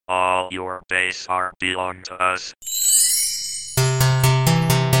All your base are belong to us.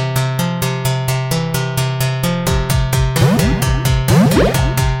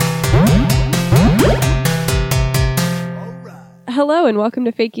 Hello and welcome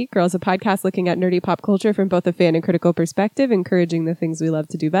to Fake Geek Girls, a podcast looking at nerdy pop culture from both a fan and critical perspective, encouraging the things we love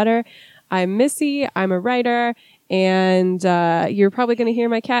to do better. I'm Missy, I'm a writer, and you're probably going to hear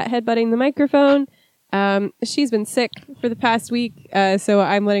my cat headbutting the microphone. She's been sick for the past week, so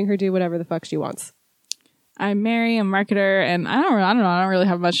I'm letting her do whatever the fuck she wants. I'm Mary, I'm a marketer, and I don't really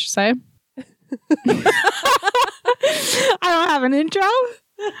have much to say. I don't have an intro.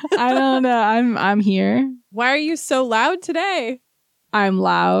 I don't know. I'm here. Why are you so loud today? I'm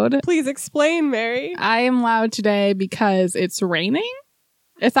loud. Please explain, Mary. I am loud today because it's raining.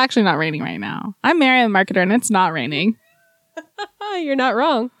 It's actually not raining right now. I'm Mary, I'm a marketer, and it's not raining. You're not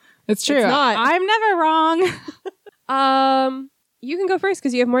wrong. It's true. It's not. I'm never wrong. You can go first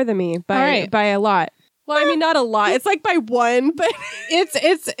because you have more than me by right. a lot. Well, I mean, not a lot. It's like by one, but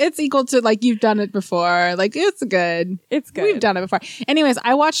it's equal to like you've done it before. Like it's good. It's good. We've done it before. Anyways,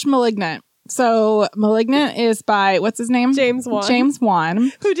 I watched *Malignant*. So *Malignant* is by what's his name? James Wan. James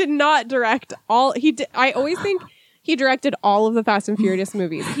Wan, who did not direct all. He did. I always think he directed all of the Fast and Furious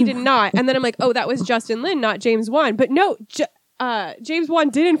movies. He did not. And then I'm like, oh, that was Justin Lin, not James Wan. But no, James Wan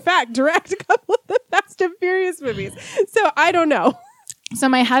did in fact direct a couple of the Fast and Furious movies. So I don't know. So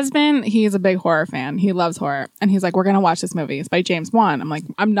my husband, he's a big horror fan. He loves horror. And he's like, we're going to watch this movie. It's by James Wan. I'm like,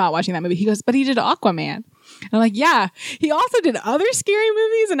 I'm not watching that movie. He goes, but he did Aquaman. And I'm like, yeah, he also did other scary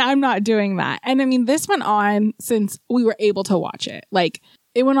movies and I'm not doing that. And I mean, this went on since we were able to watch it. Like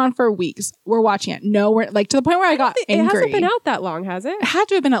it went on for weeks. We're watching it. No, we're like to the point where I got angry. It hasn't been out that long, has it? It had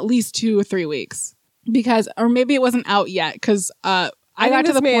to have been at least 2 or 3 weeks because, or maybe it wasn't out yet because I got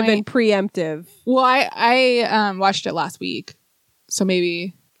to the may point. Have been preemptive. Well, I watched it last week. So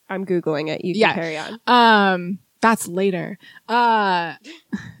maybe I'm Googling it. You can carry on. That's later. So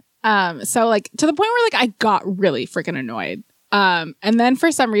like to the point where like I got really freaking annoyed. And then for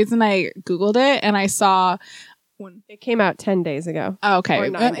some reason I Googled it and I saw when it came out 10 days ago. Oh, okay.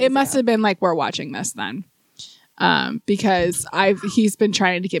 It must ago. have been like we're watching this then. Because he's been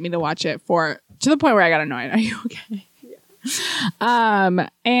trying to get me to watch it to the point where I got annoyed. Are you okay?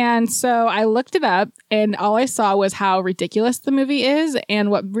 And so I looked it up and all I saw was how ridiculous the movie is.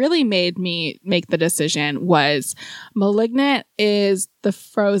 And what really made me make the decision was *Malignant* is the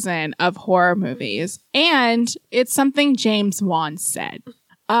Frozen of horror movies. And it's something James Wan said.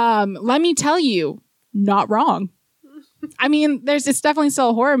 Let me tell you, not wrong. I mean, it's definitely still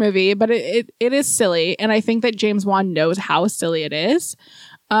a horror movie, but it is silly. And I think that James Wan knows how silly it is.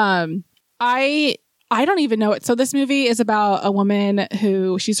 I don't even know it. So this movie is about a woman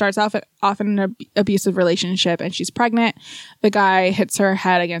who she starts off in an abusive relationship and she's pregnant. The guy hits her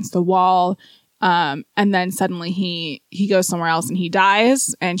head against the wall. And then suddenly he goes somewhere else and he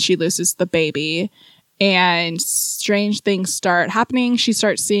dies and she loses the baby and strange things start happening. She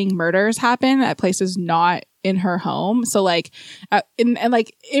starts seeing murders happen at places not in her home. So like, and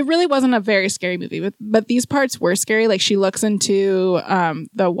like, it really wasn't a very scary movie, but these parts were scary. Like she looks into,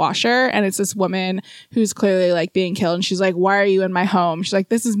 the washer and it's this woman who's clearly like being killed. And she's like, why are you in my home? She's like,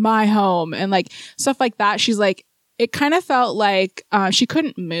 this is my home. And like stuff like that. She's like, it kind of felt like, she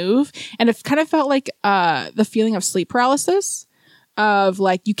couldn't move. And it kind of felt like, the feeling of sleep paralysis of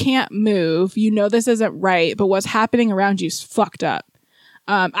like, you can't move, you know, this isn't right, but what's happening around you is fucked up.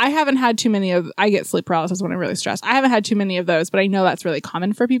 I haven't had too many I get sleep paralysis when I'm really stressed. I haven't had too many of those, but I know that's really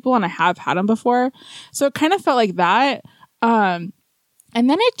common for people and I have had them before. So it kind of felt like that. And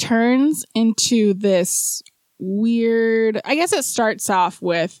then it turns into this weird, I guess it starts off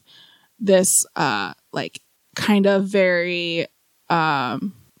with this, like kind of very,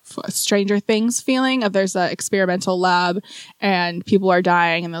 Stranger Things feeling of there's an experimental lab and people are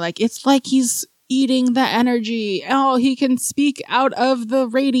dying and they're like, it's like he's eating the energy. Oh, he can speak out of the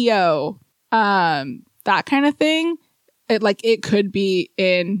radio. That kind of thing. It could be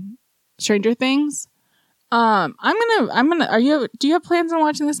in Stranger Things. Do you have plans on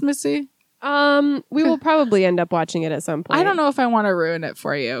watching this, Missy? We will probably end up watching it at some point. I don't know if I want to ruin it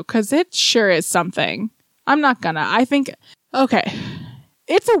for you because it sure is something. I'm not gonna. I think, okay,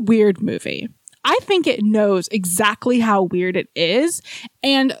 it's a weird movie. I think it knows exactly how weird it is.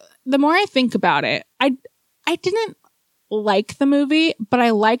 And the more I think about it, I didn't like the movie, but I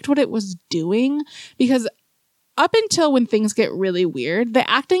liked what it was doing because up until when things get really weird, the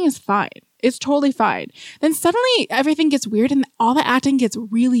acting is fine. It's totally fine. Then suddenly everything gets weird and all the acting gets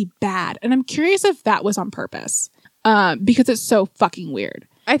really bad. And I'm curious if that was on purpose because it's so fucking weird.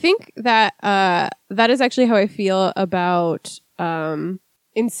 I think that that is actually how I feel about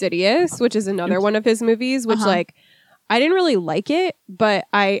Insidious, which is another one of his movies, which like I didn't really like it, but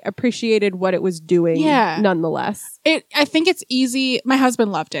I appreciated what it was doing nonetheless. I think it's easy. My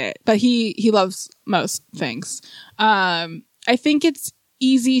husband loved it, but he loves most things. I think it's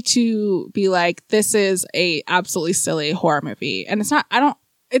easy to be like, this is a absolutely silly horror movie. And it's not, I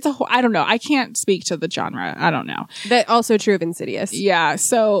don't know. I can't speak to the genre. I don't know. That also true of Insidious. Yeah.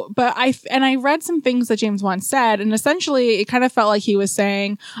 So, but I read some things that James Wan said, and essentially it kind of felt like he was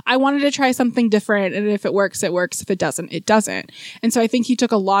saying, I wanted to try something different. And if it works, it works. If it doesn't, it doesn't. And so I think he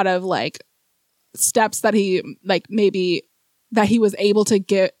took a lot of like steps that he like maybe that he was able to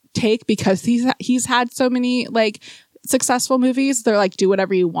take because he's had so many like successful movies. They're like, do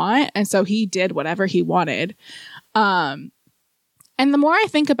whatever you want. And so he did whatever he wanted. And the more I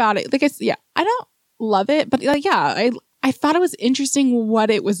think about it, like I don't love it, but like, I thought it was interesting what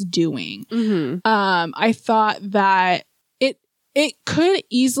it was doing. Mm-hmm. I thought that it could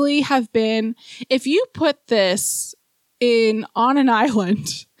easily have been, if you put this on an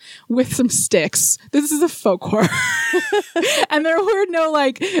island with some sticks, this is a folk horror. And there were no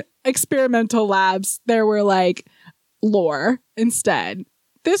like experimental labs. There were like lore instead.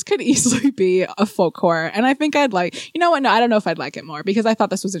 This could easily be a folk horror. And I think I'd like, you know what? No, I don't know if I'd like it more because I thought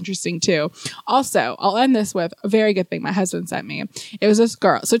this was interesting too. Also, I'll end this with a very good thing my husband sent me. It was this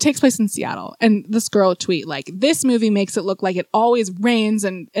girl. So it takes place in Seattle. And this girl tweet like, this movie makes it look like it always rains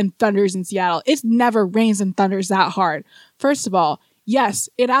and thunders in Seattle. It never rains and thunders that hard. First of all, yes,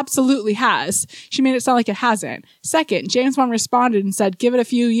 it absolutely has. She made it sound like it hasn't. Second, James Wan responded and said, give it a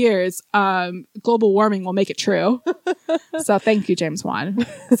few years. Global warming will make it true. So thank you, James Wan.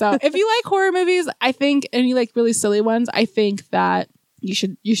 So if you like horror movies, I think, and you like really silly ones, I think that you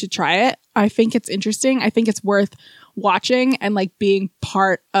should try it. I think it's interesting. I think it's worth watching and like being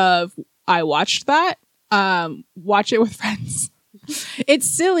part of, I watched that. Watch it with friends. It's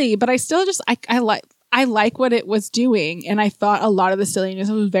silly, but I still just, I like what it was doing. And I thought a lot of the silliness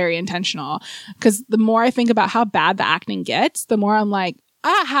was very intentional. Because the more I think about how bad the acting gets, the more I'm like,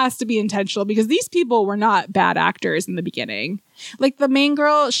 it has to be intentional because these people were not bad actors in the beginning. Like the main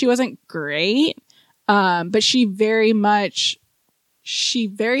girl, she wasn't great. But she very much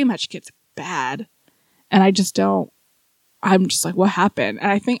gets bad. And I'm just like, what happened?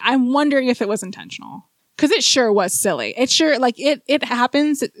 And I'm wondering if it was intentional. Because it sure was silly. It sure, like, it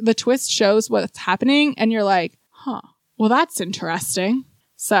happens. The twist shows what's happening. And you're like, huh, well, that's interesting.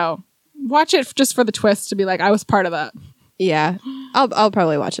 So watch it just for the twist to be like, I was part of that. Yeah. I'll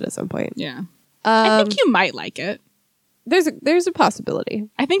probably watch it at some point. Yeah. I think you might like it. There's a possibility.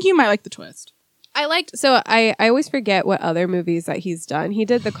 I think you might like the twist. I always forget what other movies that he's done. He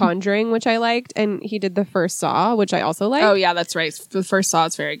did The Conjuring, which I liked, and he did the first Saw, which I also liked. Oh yeah, that's right. The first Saw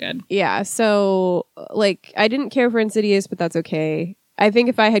is very good. Yeah, so like I didn't care for Insidious, but that's okay. I think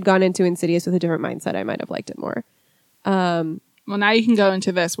if I had gone into Insidious with a different mindset, I might have liked it more. Well, now you can go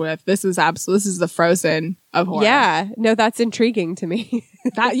into this with this is the Frozen of horror. Yeah, no, that's intriguing to me.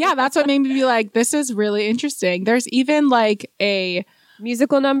 That's what made me be like, this is really interesting. There's even like a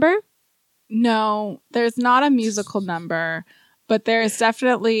musical number. No, there's not a musical number, but there's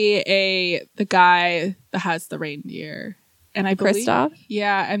definitely the guy that has the reindeer. And I believe Kristoff?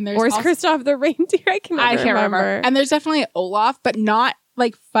 Yeah, and there's Kristoff the reindeer? I can't remember. And there's definitely Olaf, but not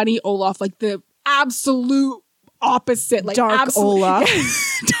like funny Olaf, like the absolute opposite, like dark Olaf.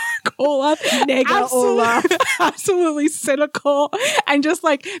 Dark Olaf. Nega Olaf. Absolutely cynical. And just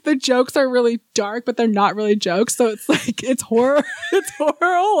like the jokes are really dark, but they're not really jokes. So it's like, it's horror. It's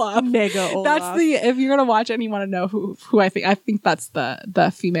horror Olaf. Nega Olaf. That's if you're going to watch it and you want to know who I think that's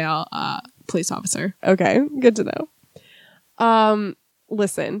the female police officer. Okay. Good to know.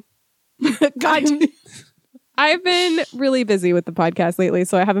 Listen. God. I've been really busy with the podcast lately,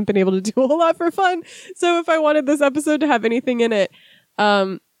 so I haven't been able to do a whole lot for fun. So if I wanted this episode to have anything in it,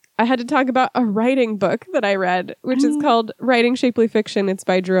 I had to talk about a writing book that I read, which is called Writing Shapely Fiction. It's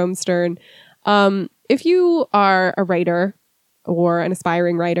by Jerome Stern. If you are a writer or an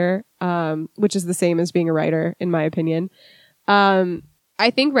aspiring writer, which is the same as being a writer, in my opinion, I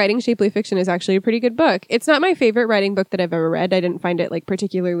think Writing Shapely Fiction is actually a pretty good book. It's not my favorite writing book that I've ever read. I didn't find it like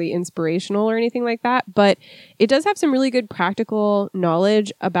particularly inspirational or anything like that, but it does have some really good practical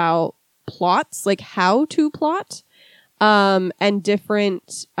knowledge about plots, like how to plot, and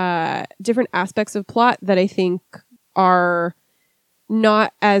different aspects of plot that I think are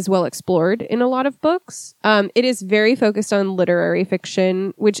not as well explored in a lot of books. It is very focused on literary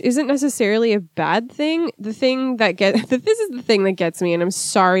fiction, which isn't necessarily a bad thing. This is the thing that gets me, and I'm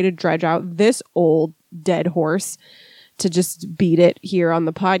sorry to dredge out this old dead horse to just beat it here on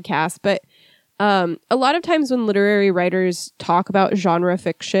the podcast, but A lot of times when literary writers talk about genre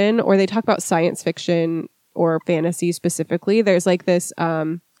fiction or they talk about science fiction or fantasy specifically, there's like this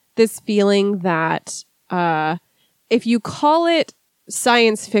feeling that if you call it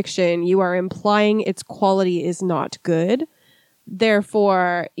science fiction, you are implying its quality is not good.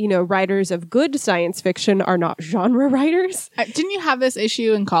 Therefore, writers of good science fiction are not genre writers. Didn't you have this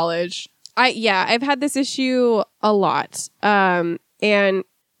issue in college? I've had this issue a lot. And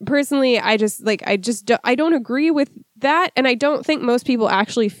personally, I don't agree with that. And I don't think most people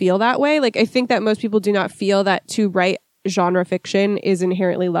actually feel that way. Like, I think that most people do not feel that to write genre fiction is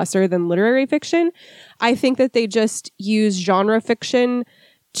inherently lesser than literary fiction. I think that they just use genre fiction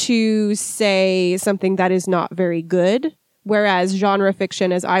to say something that is not very good. Whereas genre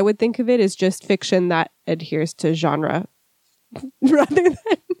fiction, as I would think of it, is just fiction that adheres to genre rather than,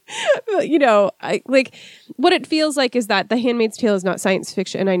 what it feels like is that The Handmaid's Tale is not science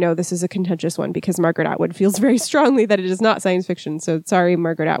fiction. And I know this is a contentious one because Margaret Atwood feels very strongly that it is not science fiction. So sorry,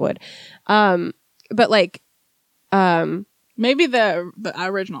 Margaret Atwood. Maybe the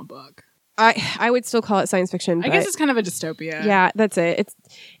original book. I would still call it science fiction. I guess it's kind of a dystopia. Yeah, that's it.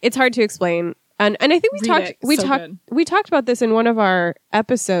 It's hard to explain. And I think we talked about this in one of our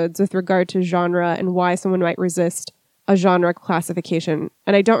episodes with regard to genre and why someone might resist a genre classification.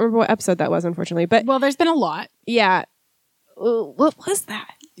 And I don't remember what episode that was, unfortunately. But there's been a lot. Yeah. What was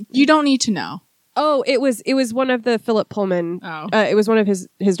that? You don't need to know. Oh, it was one of the Philip Pullman. Oh. It was one of his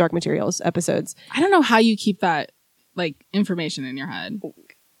Dark Materials episodes. I don't know how you keep that information in your head.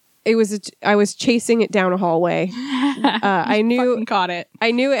 I was chasing it down a hallway. I knew caught it. I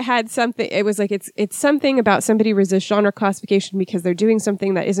knew it had something. It was like it's something about somebody resists genre classification because they're doing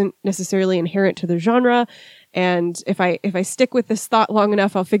something that isn't necessarily inherent to the genre. And if I stick with this thought long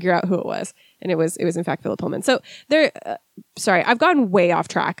enough, I'll figure out who it was. And it was in fact Philip Pullman. So there. Sorry, I've gone way off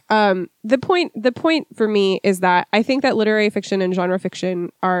track. The point for me is that I think that literary fiction and genre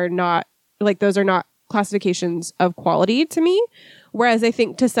fiction are not those are not classifications of quality to me. Whereas I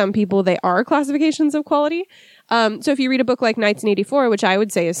think to some people they are classifications of quality. So if you read a book like 1984, which I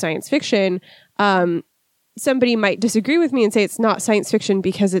would say is science fiction, somebody might disagree with me and say it's not science fiction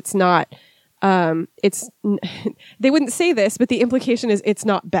because it's not. They wouldn't say this, but the implication is it's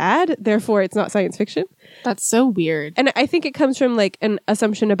not bad, therefore it's not science fiction. That's so weird. And I think it comes from an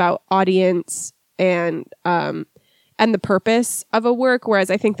assumption about audience and the purpose of a work, whereas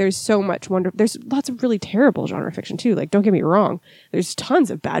I think there's so much there's lots of really terrible genre fiction too. Don't get me wrong. There's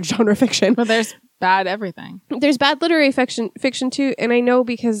tons of bad genre fiction. But there's bad everything. There's bad literary fiction too. And I know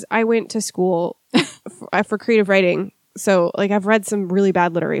because I went to school for creative writing. So I've read some really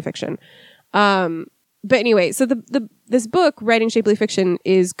bad literary fiction. But anyway, so this book, Writing Shapely Fiction,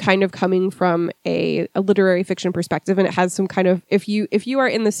 is kind of coming from a literary fiction perspective. And it has some kind of, if you are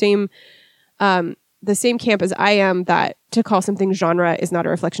in the same camp as I am, that to call something genre is not a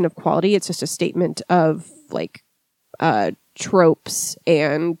reflection of quality. It's just a statement of tropes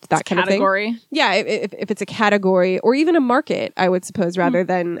and that kind of thing. Category. Yeah, if it's a category or even a market, I would suppose, rather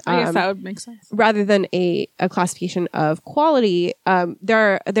than I guess that would make sense. Rather than a classification of quality.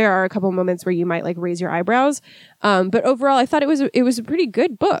 There are a couple of moments where you might raise your eyebrows, but overall, I thought it was a pretty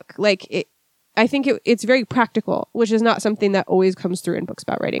good book. I think it's very practical, which is not something that always comes through in books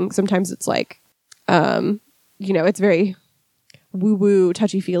about writing. Sometimes it's it's very woo-woo,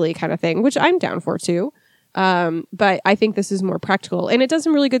 touchy-feely kind of thing, which I'm down for too. But I think this is more practical, and it does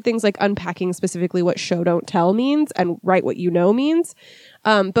some really good things like unpacking specifically what show don't tell means and write what you know means,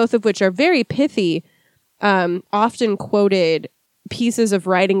 both of which are very pithy, often quoted pieces of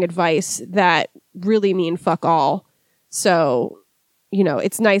writing advice that really mean fuck all. So,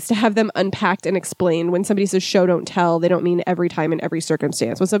 it's nice to have them unpacked and explained. When somebody says show don't tell, they don't mean every time in every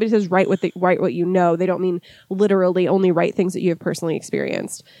circumstance. When somebody says write what you know, they don't mean literally only write things that you have personally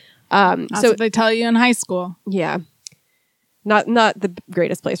experienced. That's what they tell you in high school. Yeah. Not the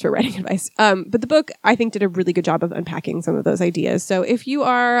greatest place for writing advice. But the book, I think, did a really good job of unpacking some of those ideas. So if you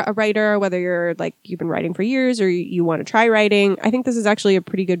are a writer, whether you're you've been writing for years or you want to try writing, I think this is actually a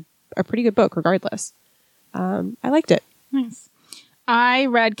pretty good book regardless. I liked it. Nice. I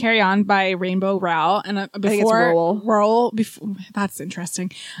read Carry On by Rainbow Rowell, and I think it's Rowell. That's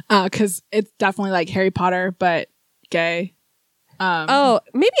interesting. Cause it's definitely like Harry Potter, but gay.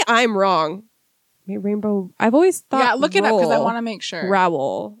 Maybe I'm wrong. Maybe Rainbow. I've always thought. Yeah, look it up because I want to make sure.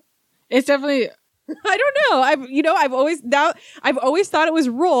 Rowell. It's definitely. I don't know. I've always thought it was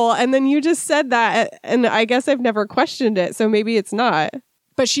Roll, and then you just said that, and I guess I've never questioned it. So maybe it's not.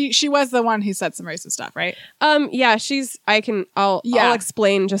 But she was the one who said some racist stuff, right? Yeah, I'll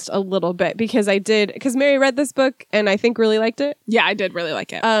explain just a little bit because Mary read this book and I think really liked it. Yeah, I did really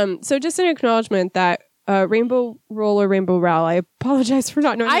like it. So just an acknowledgement that Rainbow Roll or Rainbow Rowell, I apologize for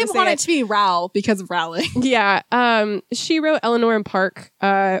not knowing how to say I want it to be Rowell because of Rowling. Yeah. She wrote Eleanor and Park,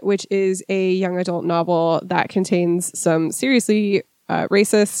 which is a young adult novel that contains some seriously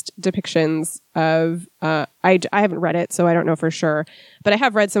racist depictions of I haven't read it, so I don't know for sure, but I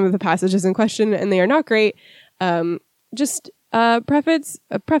have read some of the passages in question and they are not great. Preface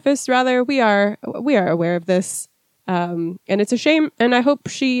rather, we are aware of this. And it's a shame, and I hope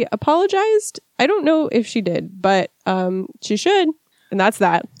she apologized. I don't know if she did, but she should, and that's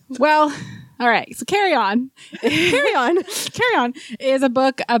that. Well, all right. So Carry On. Carry On is a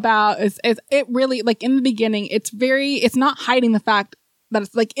book about it really, like, in the beginning, it's not hiding the fact that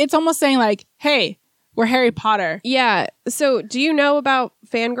it's like, it's almost saying like, hey, we're Harry Potter. Yeah. So do you know about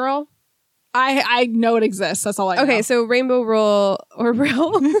Fangirl? I know it exists. That's all I know. Okay, so Rainbow Roll or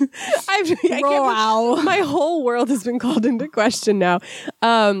Roll. My whole world has been called into question now.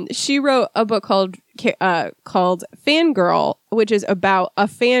 She wrote a book called Fangirl, which is about a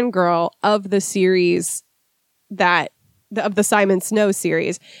fangirl of the series of the Simon Snow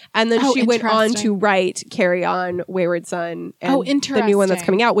series. And then she went on to write Carry On, Wayward Son, and the new one that's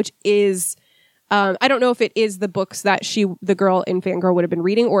coming out, which is... I don't know if it is the books that the girl in Fangirl would have been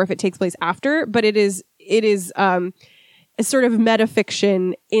reading or if it takes place after, but it is a sort of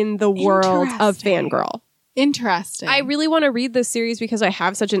metafiction in the world of Fangirl. Interesting. I really want to read this series because I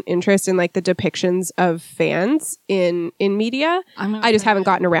have such an interest in like the depictions of fans in media. I just haven't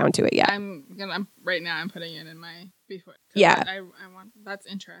gotten around to it yet. I'm right now. I'm putting it in my before. Yeah, I want. That's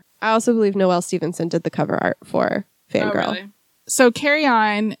interesting. I also believe Noelle Stevenson did the cover art for Fangirl. Oh, really? So Carry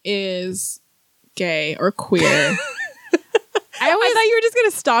On is gay or queer. I thought you were just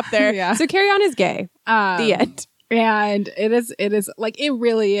gonna stop there. Yeah. So Carry On is gay. The end. And it is like, it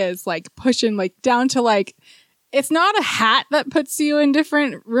really is like pushing like down to like, it's not a hat that puts you in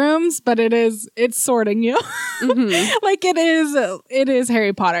different rooms, but it's sorting you. Mm-hmm. Like it is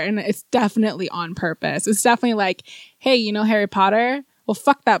Harry Potter, and it's definitely on purpose. It's definitely like, hey, you know Harry Potter? Well,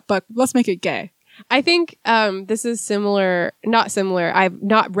 fuck that book. Let's make it gay. I think this is not similar. I've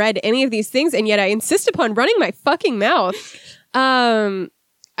not read any of these things, and yet I insist upon running my fucking mouth.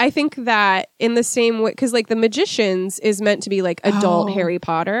 I think that in the same way, because like The Magicians is meant to be like adult Harry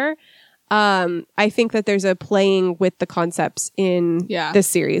Potter. I think that there's a playing with the concepts in this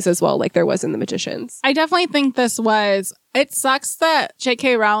series as well, like there was in The Magicians. I definitely think it sucks that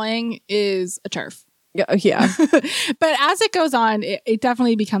J.K. Rowling is a TERF. Yeah. But as it goes on, it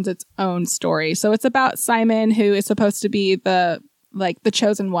definitely becomes its own story. So it's about Simon, who is supposed to be the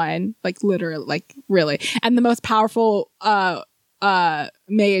chosen one, like literally, like really, and the most powerful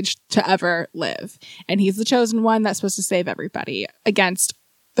mage to ever live. And he's the chosen one that's supposed to save everybody against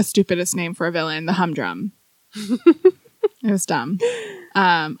the stupidest name for a villain, the Humdrum. It was dumb.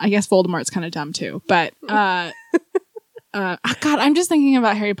 I guess Voldemort's kind of dumb too, but God, I'm just thinking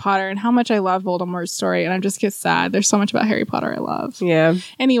about Harry Potter and how much I love Voldemort's story, and I just get sad. There's so much about Harry Potter I love. Yeah.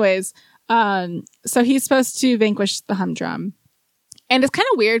 Anyways, so he's supposed to vanquish the Humdrum. And it's kind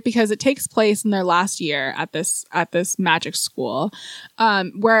of weird because it takes place in their last year at this magic school,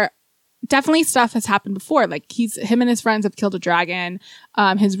 where definitely stuff has happened before. Like him and his friends have killed a dragon.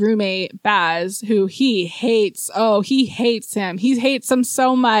 His roommate Baz, who he hates him. He hates him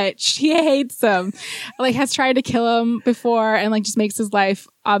so much. He hates him. Like has tried to kill him before and like just makes his life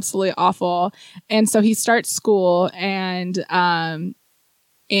absolutely awful. And so he starts school and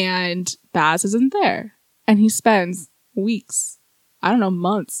Baz isn't there. And he spends weeks, I don't know,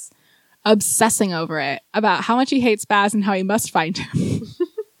 months obsessing over it about how much he hates Baz and how he must find him.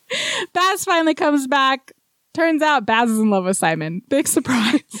 Baz finally comes back. Turns out Baz is in love with Simon. Big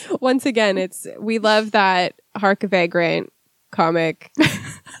surprise. Once again, we love that Hark Vagrant comic.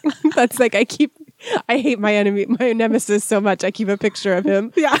 That's like, I hate my nemesis so much. I keep a picture of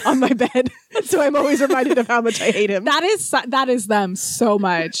him on my bed. So I'm always reminded of how much I hate him. That is them so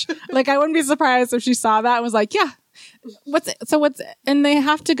much. Like, I wouldn't be surprised if she saw that and was like, yeah. And they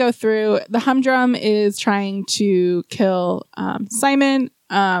have to go through, the Humdrum is trying to kill Simon.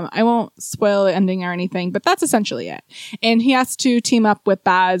 I won't spoil the ending or anything, but that's essentially it. And he has to team up with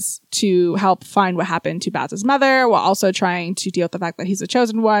Baz to help find what happened to Baz's mother, while also trying to deal with the fact that he's the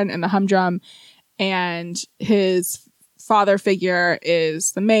chosen one and the Humdrum and his father figure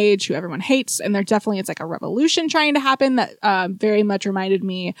is the mage who everyone hates. And it's like a revolution trying to happen that very much reminded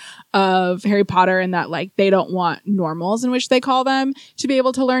me of Harry Potter, in that like they don't want normals, in which they call them, to be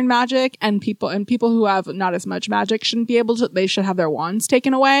able to learn magic, and people who have not as much magic shouldn't be able to, they should have their wands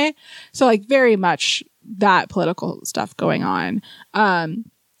taken away. So like very much that political stuff going on.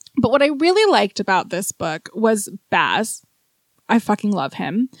 But what I really liked about this book was Baz. I fucking love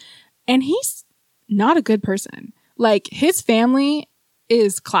him. And he's not a good person. Like, his family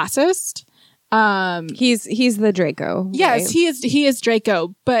is classist. He's the Draco. Yes, right? he is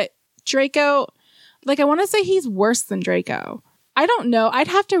Draco. But Draco, like, I want to say he's worse than Draco. I don't know. I'd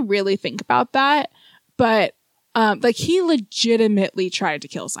have to really think about that. But like, he legitimately tried to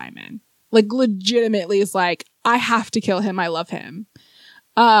kill Simon. Like, legitimately is like, I have to kill him. I love him.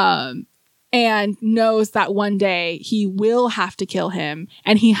 And knows that one day he will have to kill him,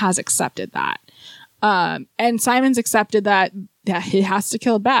 and he has accepted that. And Simon's accepted that he has to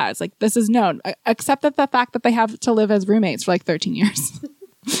kill Baz. Like, this is known. Except that the fact that they have to live as roommates for like 13 years.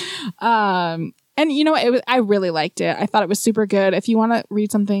 And you know, I really liked it. I thought it was super good. If you want to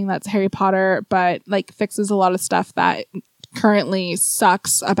read something that's Harry Potter, but like fixes a lot of stuff that currently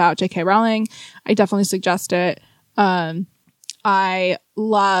sucks about J.K. Rowling, I definitely suggest it. I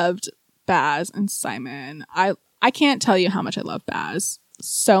loved Baz and Simon. I can't tell you how much I love Baz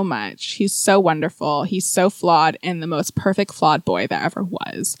so much. He's so wonderful. He's so flawed, and the most perfect flawed boy that ever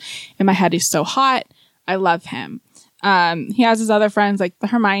was. In my head, he's so hot. I love him. He has his other friends like the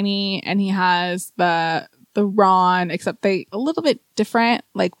Hermione, and he has the Ron, except they a little bit different.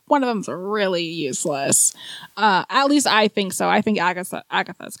 Like, one of them's really useless. At least I think so. I think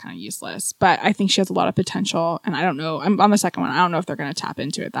Agatha's kind of useless, but I think she has a lot of potential. And I don't know. I'm on the second one. I don't know if they're going to tap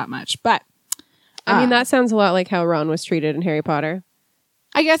into it that much, but I mean, that sounds a lot like how Ron was treated in Harry Potter.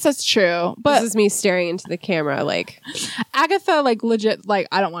 I guess that's true. But this is me staring into the camera, like Agatha, like legit, like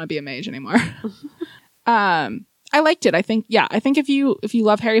I don't want to be a mage anymore. I liked it. I think if you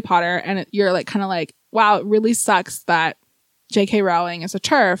love Harry Potter and you're like kind of like, wow, it really sucks that J.K. Rowling is a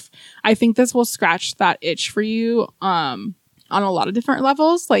TERF, I think this will scratch that itch for you on a lot of different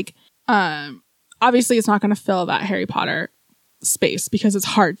levels. Like, obviously it's not going to fill that Harry Potter space because it's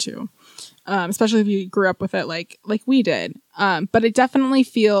hard to, especially if you grew up with it like we did. But it definitely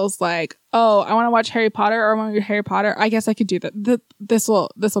feels like, oh, I want to watch Harry Potter, or I want to read Harry Potter. I guess I could do that. This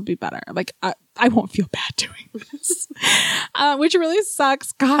will be better. Like, I won't feel bad doing this, which really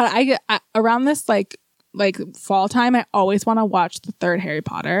sucks. God, I around this like fall time, I always want to watch the third Harry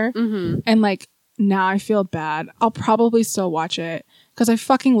Potter, and like now I feel bad. I'll probably still watch it because I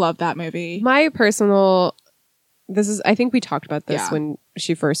fucking love that movie. My personal, I think we talked about this when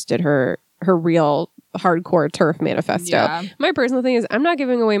she first did her real hardcore TERF manifesto. Yeah. My personal thing is I'm not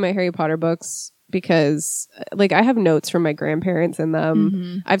giving away my Harry Potter books because like I have notes from my grandparents in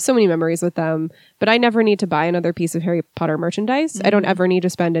them. I have so many memories with them, but I never need to buy another piece of Harry Potter merchandise. I don't ever need to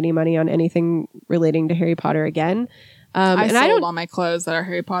spend any money on anything relating to Harry Potter again. I sold all my clothes that are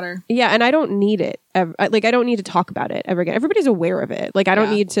Harry Potter. Yeah, and I don't need it. Like, I don't need to talk about it ever again. Everybody's aware of it. Like, I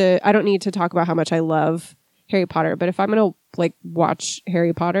don't need to talk about how much I love Harry Potter. But if I'm gonna like watch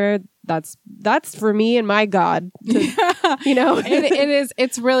Harry Potter, that's for me and my God. You know,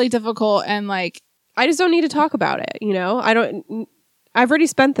 it's really difficult, and like I just don't need to talk about it. You know, I've already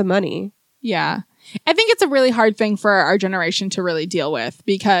spent the money. Yeah, I think it's a really hard thing for our generation to really deal with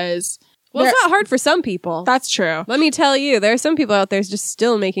because. Well, it's not hard for some people. That's true. Let me tell you, there are some people out there just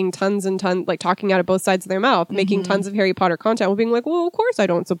still making tons and tons, like talking out of both sides of their mouth, making tons of Harry Potter content, while being like, well, of course I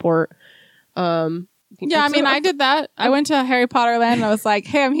don't support. Yeah, I mean, I did that. I went to Harry Potter Land and I was like,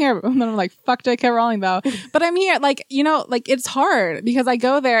 hey, I'm here. And then I'm like, fuck J.K. Rowling though. But I'm here. Like, you know, like it's hard because I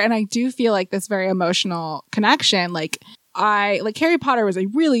go there and I do feel like this very emotional connection. Like, Harry Potter was a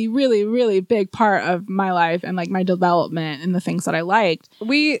really, really, really big part of my life and like my development and the things that I liked.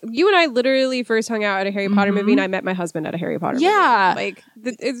 You and I literally first hung out at a Harry Potter movie, and I met my husband at a Harry Potter movie. Like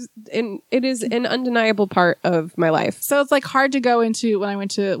it is an undeniable part of my life. So it's like hard to go into when I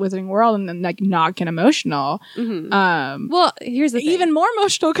went to Wizarding World and then like not get emotional. Well, here's the thing. Even more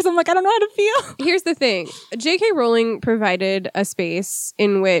emotional because I'm like, I don't know how to feel. Here's the thing. J.K. Rowling provided a space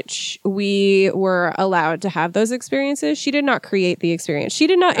in which we were allowed to have those experiences. She did not create the experience. She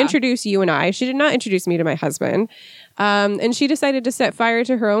did not introduce you and I. She did not introduce me to my husband. And she decided to set fire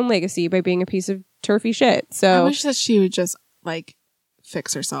to her own legacy by being a piece of turfy shit. So I wish that she would just like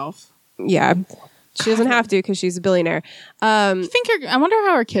fix herself. Yeah. She doesn't have to because she's a billionaire. I wonder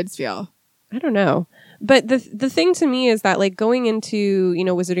how her kids feel. I don't know. But the thing to me is that like going into, you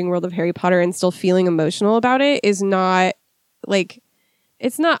know, Wizarding World of Harry Potter and still feeling emotional about it is not like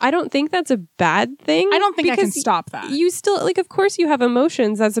it's not, I don't think that's a bad thing. I don't think I can because stop that. You still, like, of course you have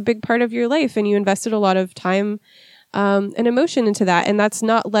emotions. That's a big part of your life, and you invested a lot of time and emotion into that, and that's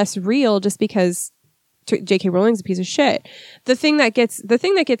not less real just because J.K. Rowling's a piece of shit. The thing that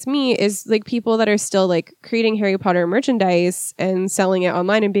gets me is like people that are still like creating Harry Potter merchandise and selling it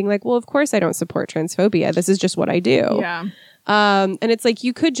online and being like, well, of course I don't support transphobia. This is just what I do. Yeah. And it's like,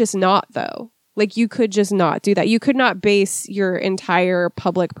 you could just not, though. Like, you could just not do that. You could not base your entire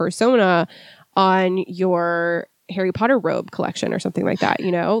public persona on your Harry Potter robe collection or something like that,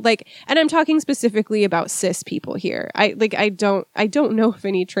 you know? Like, and I'm talking specifically about cis people here. I don't know of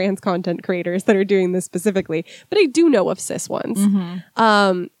any trans content creators that are doing this specifically, but I do know of cis ones.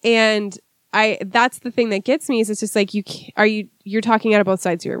 And that's the thing that gets me is it's just like, you're talking out of both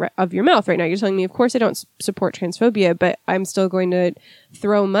sides of your mouth right now. You're telling me, of course I don't support transphobia, but I'm still going to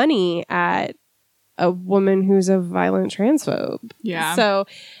throw money at a woman who's a violent transphobe. Yeah. So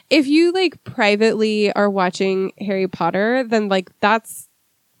if you like privately are watching Harry Potter, then like that's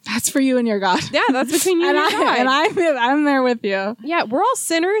for you and your God. Yeah, that's between you and your God. And I'm there with you. Yeah, we're all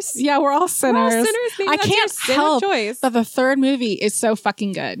sinners. Yeah, we're all sinners. We're all sinners. Maybe I that's can't sin help of choice. that the third movie is so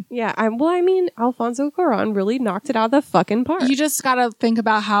fucking good. Yeah, I mean, Alfonso Cuarón really knocked it out of the fucking park. You just got to think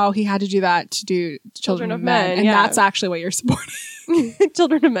about how he had to do that to do Children of Men. And that's actually what you're supporting.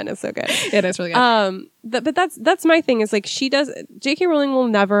 Children of Men is so good. It is really good. But that's my thing is like J.K. Rowling will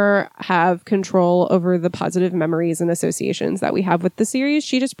never have control over the positive memories and associations that we have with the series.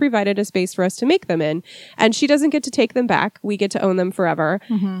 She just provided a space for us to make them in, and she doesn't get to take them back. We get to own them forever.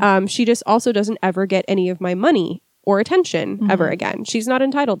 She just also doesn't ever get any of my money or attention ever again. She's not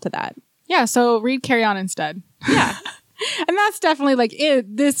entitled to that. Yeah, so read Carry On instead. Yeah. And that's definitely like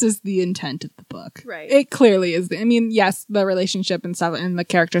this is the intent of the book. Right. It clearly is. I mean, yes, the relationship and stuff and the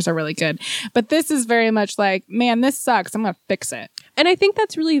characters are really good. But this is very much like, man, this sucks. I'm going to fix it. And I think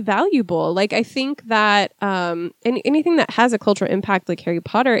that's really valuable. Like, I think that anything that has a cultural impact like Harry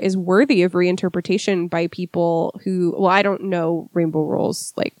Potter is worthy of reinterpretation by people who, well, I don't know Rainbow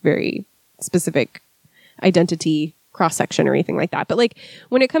Rowell's like very specific identity cross-section or anything like that. But like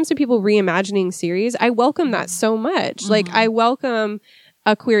when it comes to people reimagining series, I welcome that so much. Like I welcome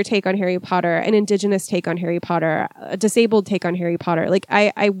a queer take on Harry Potter, an indigenous take on Harry Potter, a disabled take on Harry Potter. Like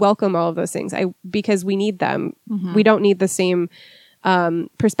I welcome all of those things because we need them. We don't need the same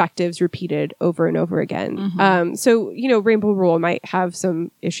perspectives repeated over and over again. So, you know, Rainbow Rowell might have some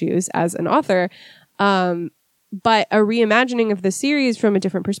issues as an author, but a reimagining of the series from a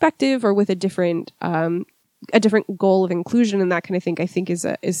different perspective or with a different goal of inclusion and that kind of thing, I think is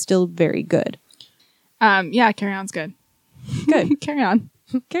still very good. Yeah, Carry On's good. Good. Carry On.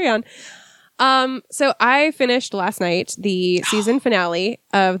 Carry On. So I finished last night the season finale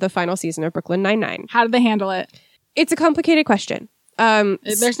of the final season of Brooklyn Nine-Nine. How did they handle it? It's a complicated question.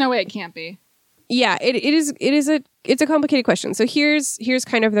 There's no way it can't be. Yeah, it's a complicated question. So here's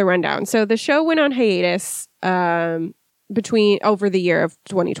kind of the rundown. So the show went on hiatus over the year of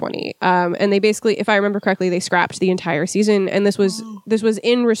 2020. And they basically, if I remember correctly, they scrapped the entire season. And this was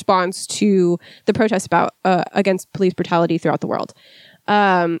in response to the protests against police brutality throughout the world.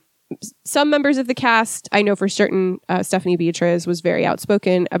 Some members of the cast, I know for certain, Stephanie Beatriz was very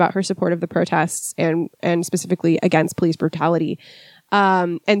outspoken about her support of the protests and specifically against police brutality.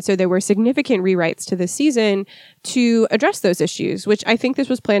 And so there were significant rewrites to this season to address those issues, which I think this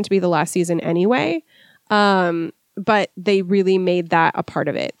was planned to be the last season anyway. But they really made that a part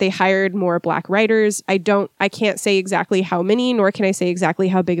of it. They hired more Black writers. I can't say exactly how many, nor can I say exactly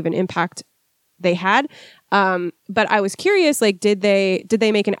how big of an impact they had. But I was curious, like, did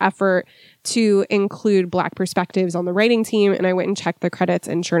they make an effort to include Black perspectives on the writing team? And I went and checked the credits,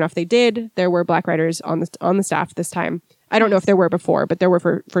 and sure enough, they did. There were Black writers on the staff this time. I don't know if there were before, but there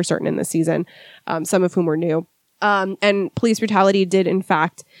were for certain in this season, some of whom were new. And police brutality did, in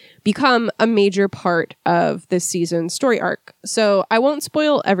fact, become a major part of this season's story arc. So I won't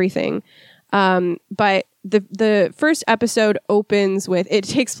spoil everything, but the first episode opens with, it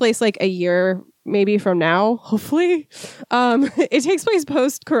takes place like a year maybe from now, hopefully. It takes place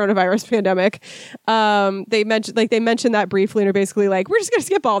post coronavirus pandemic. They mentioned that briefly and are basically like, we're just gonna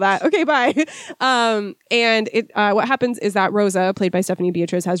skip all that. Okay, bye. And what happens is that Rosa, played by Stephanie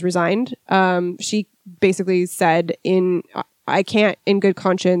Beatriz, has resigned. She basically said I can't in good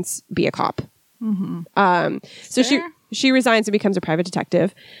conscience be a cop. So she resigns and becomes a private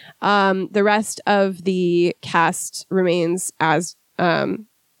detective. The rest of the cast remains as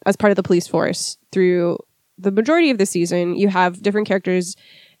part of the police force through the majority of the season. You have different characters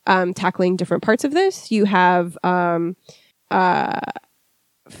tackling different parts of this. You have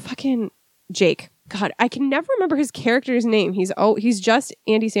fucking Jake. God, I can never remember his character's name. He's just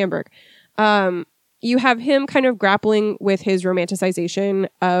Andy Samberg. You have him kind of grappling with his romanticization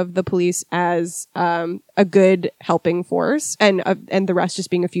of the police as a good helping force, and the rest just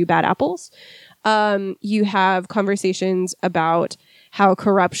being a few bad apples. You have conversations about how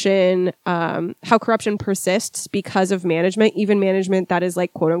corruption persists because of management, even management that is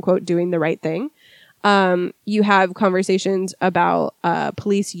like quote unquote doing the right thing. You have conversations about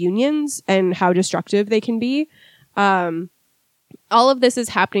police unions and how destructive they can be. All of this is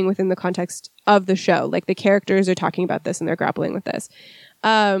happening within the context of the show. Like the characters are talking about this and they're grappling with this.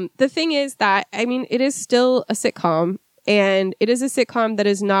 The thing is that, I mean, it is still a sitcom, and it is a sitcom that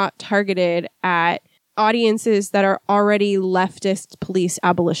is not targeted at audiences that are already leftist police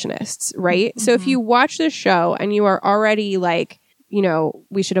abolitionists, right? Mm-hmm. So if you watch the show and you are already like, you know,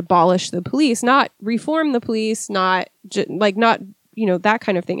 we should abolish the police, not reform the police, not that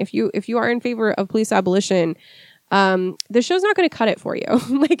kind of thing. If you are in favor of police abolition, the show's not going to cut it for you.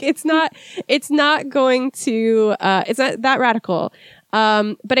 Like it's not going to, it's not that radical.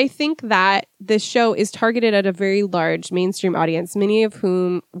 But I think that this show is targeted at a very large mainstream audience, many of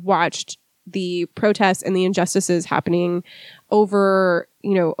whom watched the protests and the injustices happening over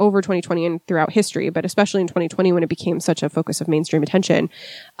 2020 and throughout history, but especially in 2020 when it became such a focus of mainstream attention.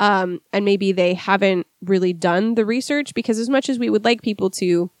 And maybe they haven't really done the research, because as much as we would like people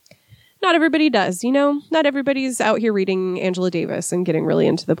to, not everybody does, not everybody's out here reading Angela Davis and getting really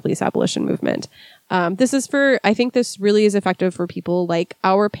into the police abolition movement. I think this really is effective for people like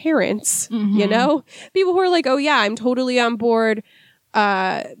our parents, people who are like, oh yeah, I'm totally on board.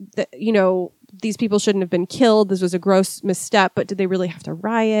 These people shouldn't have been killed. This was a gross misstep, but did they really have to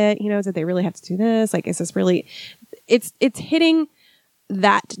riot? Did they really have to do this? Like, is this really, it's hitting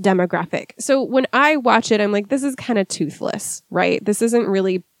that demographic. So when I watch it, I'm like, this is kind of toothless, right? This isn't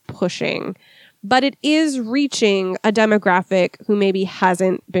really pushing, but it is reaching a demographic who maybe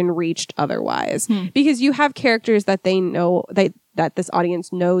hasn't been reached otherwise, because you have characters that they know that this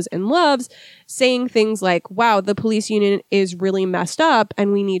audience knows and loves, saying things like, wow, the police union is really messed up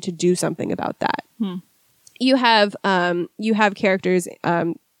and we need to do something about that. You have characters,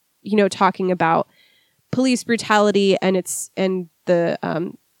 talking about police brutality and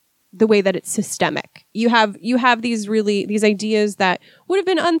the way that it's systemic. You have these ideas that would have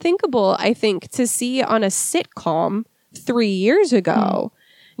been unthinkable, I think, to see on a sitcom 3 years ago,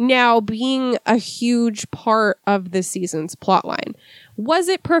 now being a huge part of this season's plotline. Was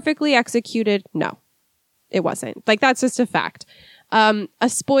it perfectly executed? No, it wasn't. Like, that's just a fact. A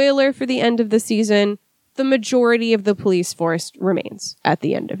spoiler for the end of the season, the majority of the police force remains at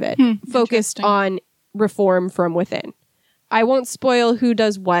the end of it, focused on reform from within. I won't spoil who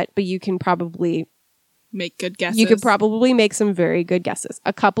does what, but you can probably make good guesses. You could probably make some very good guesses.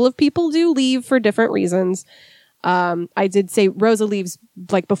 A couple of people do leave for different reasons. I did say Rosa leaves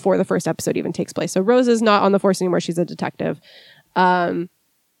like before the first episode even takes place. So Rosa's not on the force anymore. She's a detective,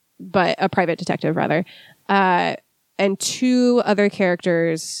 but a private detective rather. And two other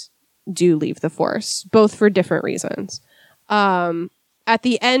characters do leave the force, both for different reasons. At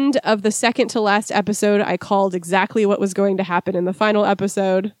the end of the second to last episode, I called exactly what was going to happen in the final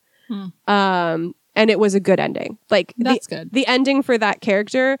episode. And it was a good ending. Like, that's good. The ending for that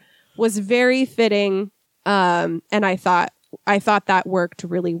character was very fitting. And I thought that worked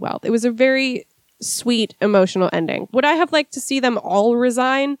really well. It was a very sweet, emotional ending. Would I have liked to see them all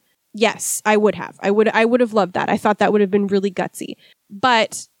resign? Yes, I would have. I would have loved that. I thought that would have been really gutsy.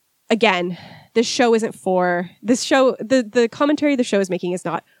 But again, this show isn't for this show. The commentary the show is making is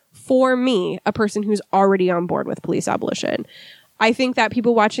not for me, a person who's already on board with police abolition. I think that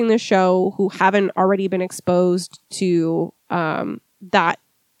people watching this show who haven't already been exposed to that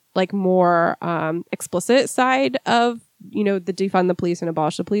like more explicit side of, the defund the police and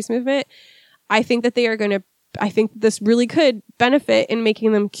abolish the police movement, I think that I think this really could benefit in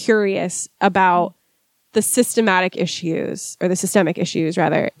making them curious about the systemic issues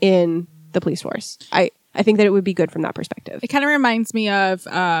rather in the police force. I think that it would be good from that perspective. It kind of reminds me of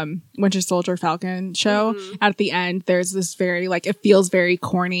Winter Soldier Falcon show. At the end, there's this very, it feels very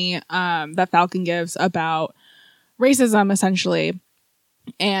corny that Falcon gives about racism, essentially,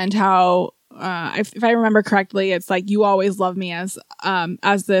 and how, if I remember correctly, it's like, you always love me as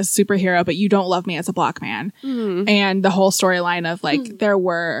this superhero, but you don't love me as a black man. And the whole storyline of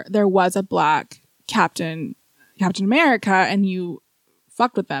there was a black Captain America, and you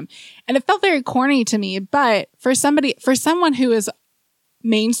fucked with them. And it felt very corny to me, but for someone who is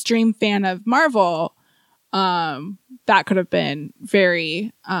mainstream fan of Marvel, that could have been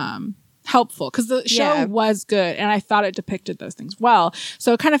very helpful because the show was good and I thought it depicted those things well.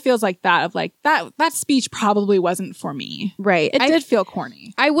 So it kind of feels like that of like that speech probably wasn't for me. Right. It did feel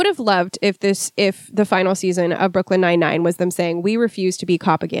corny. I would have loved if the final season of Brooklyn Nine-Nine was them saying, we refuse to be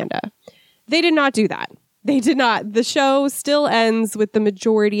propaganda. They did not do that. They did not. The show still ends with the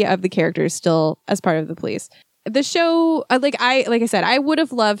majority of the characters still as part of the police. The show, like I said, I would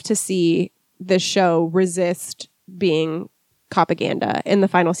have loved to see the show resist being propaganda in the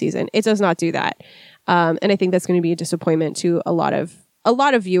final season. It does not do that. And I think that's going to be a disappointment to a lot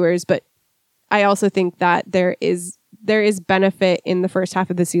of viewers, but I also think that there is benefit in the first half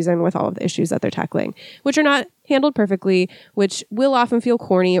of the season with all of the issues that they're tackling, which are not handled perfectly, which will often feel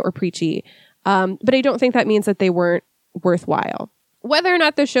corny or preachy. But I don't think that means that they weren't worthwhile. Whether or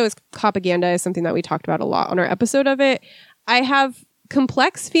not the show is propaganda is something that we talked about a lot on our episode of it. I have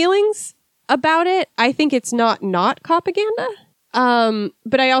complex feelings about it. I think it's not propaganda.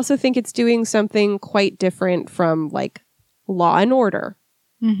 But I also think it's doing something quite different from like Law and Order.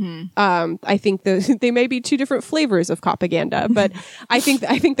 Mm-hmm. I think they may be two different flavors of propaganda, but I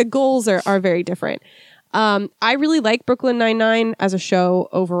think the goals are very different. I really like Brooklyn Nine-Nine as a show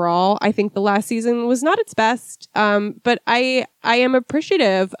overall. I think the last season was not its best, but I am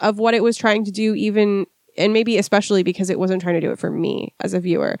appreciative of what it was trying to do, even and maybe especially because it wasn't trying to do it for me as a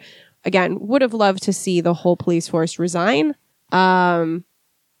viewer. Again, would have loved to see the whole police force resign. But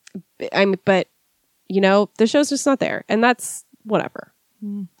you know, the show's just not there, and that's whatever.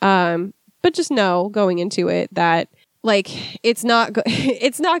 But just know going into it that like it's not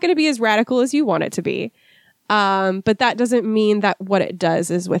going to be as radical as you want it to be. But that doesn't mean that what it does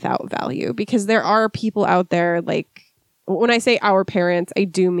is without value, because there are people out there, like when I say our parents, I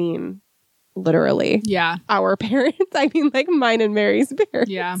do mean literally our parents. I mean like mine and Mary's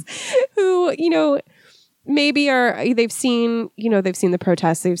parents, who, you know, maybe they've seen the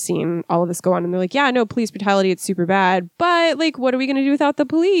protests, they've seen all of this go on, and they're like, yeah, no, police brutality, it's super bad, but like, what are we going to do without the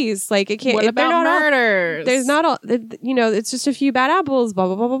police? Like, it can't. What about murders? There's not all. You know, it's just a few bad apples. Blah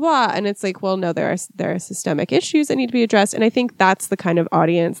blah blah blah blah. And it's like, well, no, there are systemic issues that need to be addressed, and I think that's the kind of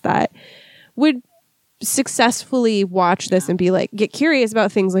audience that would successfully watch this and be like, get curious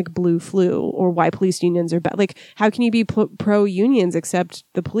about things like blue flu or why police unions are bad. Like, how can you be pro unions except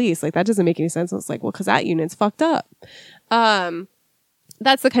the police? Like, that doesn't make any sense. And it's like, well, because that union's fucked up.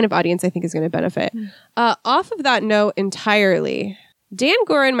 That's the kind of audience I think is going to benefit. Off of that note entirely, Dan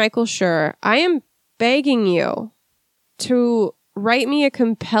Goor and Michael Schur, I am begging you to write me a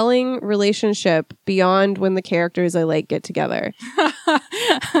compelling relationship beyond when the characters I like get together.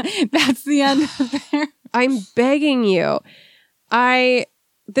 That's the end of there. I'm begging you.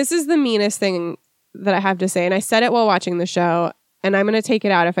 This is the meanest thing that I have to say, and I said it while watching the show, and I'm going to take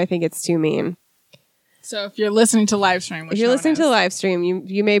it out if I think it's too mean. So if you're listening to live stream, if you're listening to the live stream,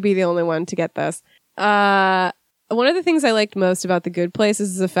 you may be the only one to get this. One of the things I liked most about The Good Place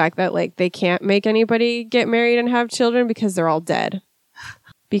is the fact that like they can't make anybody get married and have children because they're all dead.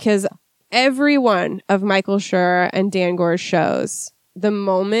 Because every one of Michael Schur and Dan Goor's shows, the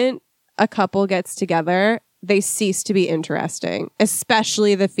moment a couple gets together, they cease to be interesting,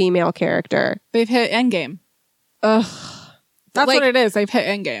 especially the female character. They've hit endgame. Ugh. That's like, what it is. They've hit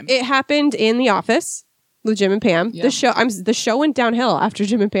endgame. It happened in The Office with Jim and Pam. Yeah. The show went downhill after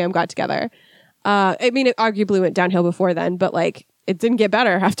Jim and Pam got together. I mean, it arguably went downhill before then, but like it didn't get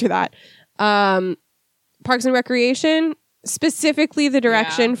better after that. Parks and Recreation, specifically the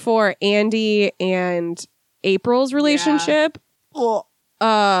direction for Andy and April's relationship. And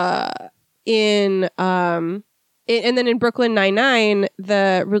then in Brooklyn Nine-Nine,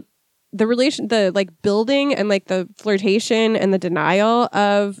 the relation, the like building and like the flirtation and the denial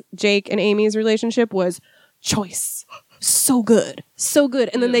of Jake and Amy's relationship was choice. So good.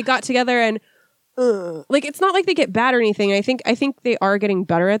 And then they got together and like, it's not like they get bad or anything. I think they are getting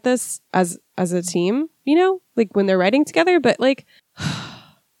better at this as a team, you know, like when they're writing together, but like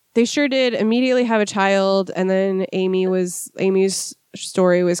they sure did immediately have a child. And then Amy's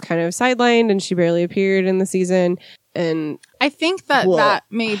story was kind of sidelined and she barely appeared in the season. And I think that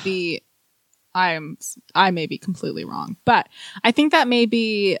may be, I may be completely wrong, but I think that may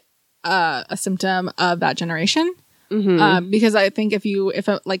be a symptom of that generation. Mm-hmm. Because I think if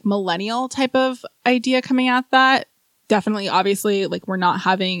a like millennial type of idea coming at that, definitely, obviously, like we're not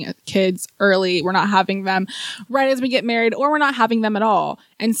having kids early, we're not having them right as we get married, or we're not having them at all.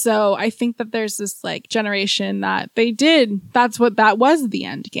 And so I think that there's this like generation that that was the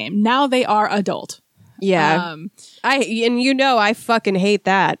end game. Now they are adult. Yeah. I fucking hate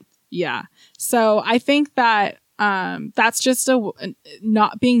that. Yeah. So I think that that's just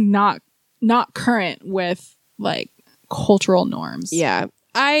not current with like cultural norms. Yeah.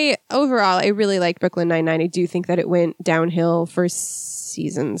 Overall, I really liked Brooklyn Nine-Nine. I do think that it went downhill for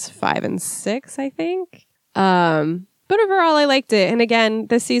seasons 5 and 6, I think. But overall, I liked it. And again,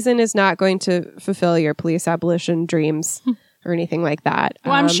 this season is not going to fulfill your police abolition dreams or anything like that.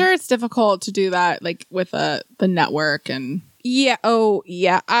 Well, I'm sure it's difficult to do that, like with the network and. Yeah. Oh,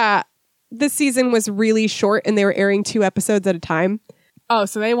 yeah. This season was really short, and they were airing 2 episodes at a time. Oh,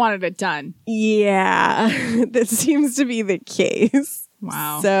 so they wanted it done. Yeah, that seems to be the case.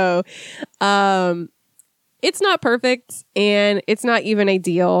 Wow. So, it's not perfect, and it's not even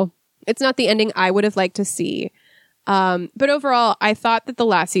ideal. It's not the ending I would have liked to see. But overall, I thought that the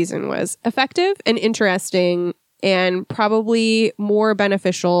last season was effective and interesting and probably more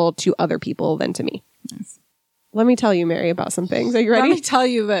beneficial to other people than to me. Nice. Let me tell you, Mary, about some things. Are you ready? Let me tell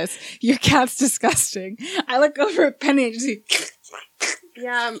you this. Your cat's disgusting. I look over at Penny and just see.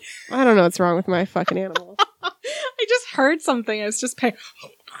 Yeah, I don't know what's wrong with my fucking animal. I just heard something. It's just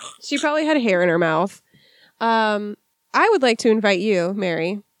She probably had hair in her mouth. I would like to invite you,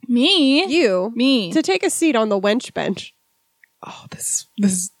 Mary. Me? Me. To take a seat on the wench bench. Oh, this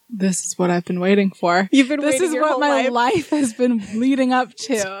is what I've been waiting for. You've been This waiting is your what whole my life. life has been leading up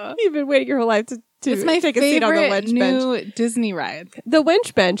to. You've been waiting your whole life to It's my take a seat on the favorite wench bench. new Disney ride. The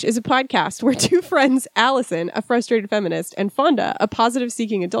Wench Bench is a podcast where 2 friends, Allison, a frustrated feminist, and Fonda, a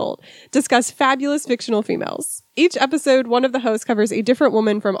positive-seeking adult, discuss fabulous fictional females. Each episode, one of the hosts covers a different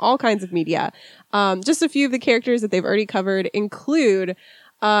woman from all kinds of media. Just a few of the characters that they've already covered include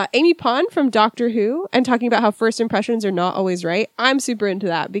Amy Pond from Doctor Who, and talking about how first impressions are not always right. I'm super into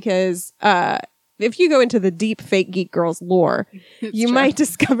that because if you go into the deep fake Geek Girls lore, you might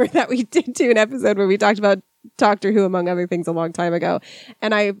discover that we did do an episode where we talked about Doctor Who, among other things, a long time ago.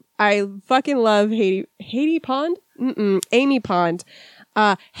 And I fucking love Amy Pond.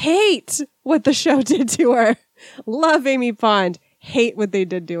 Hate what the show did to her. Love Amy Pond. Hate what they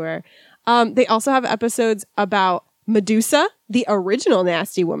did to her. They also have episodes about Medusa, the original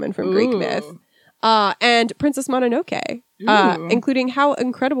nasty woman from Greek myth, and Princess Mononoke, including how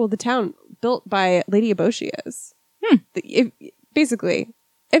incredible the town built by Lady Eboshi is. Basically,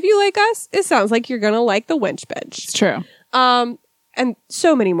 if you like us, it sounds like you're going to like the Wench Bench. It's true. And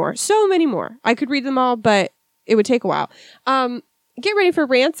so many more. I could read them all, but it would take a while. Get ready for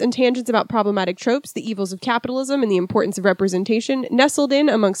rants and tangents about problematic tropes, the evils of capitalism, and the importance of representation, nestled in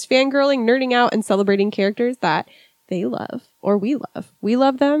amongst fangirling, nerding out, and celebrating characters that they love, or we love. We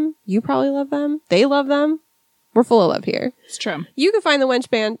love them. You probably love them. They love them. We're full of love here. It's true. You can find the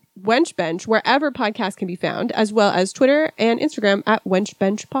Wench Bench wherever podcasts can be found, as well as Twitter and Instagram at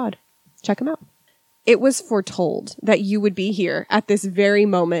WenchBenchPod. Check them out. It was foretold that you would be here at this very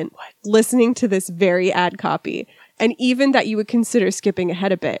moment, listening to this very ad copy, and even that you would consider skipping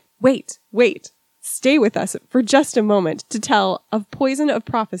ahead a bit. Wait. Stay with us for just a moment to tell of Poison of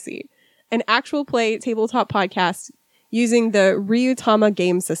Prophecy, an actual play tabletop podcast using the Ryutama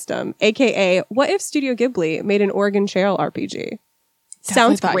game system, aka what if Studio Ghibli made an Oregon Trail RPG?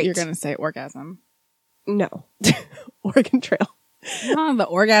 Sounds thought great. You're gonna say orgasm. No, Oregon Trail. Oh, the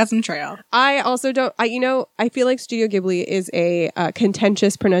orgasm trail. I also don't. I feel like Studio Ghibli is a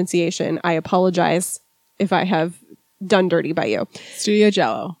contentious pronunciation. I apologize if I have done dirty by you. Studio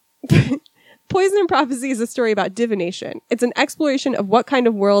Jello. Poison and Prophecy is a story about divination. It's an exploration of what kind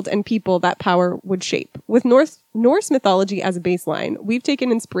of world and people that power would shape. With Norse mythology as a baseline, we've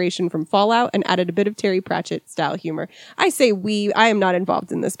taken inspiration from Fallout and added a bit of Terry Pratchett-style humor. I say we. I am not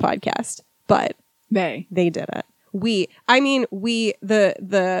involved in this podcast, but they did it. We,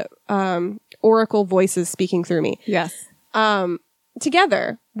 the oracle voices speaking through me. Yes.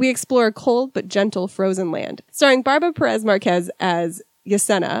 Together, we explore a cold but gentle frozen land, starring Barbara Perez Marquez as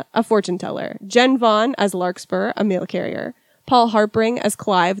Yasenna, a fortune teller, Jen Vaughn as Larkspur, a mail carrier, Paul Harpring as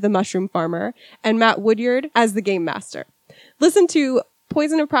Clive, the mushroom farmer, and Matt Woodyard as the game master. Listen to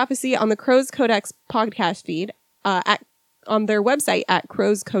Poison of Prophecy on the Crows Codex podcast feed on their website at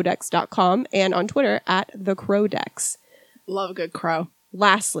crowscodex.com and on Twitter at the Crowdex. Love a good crow.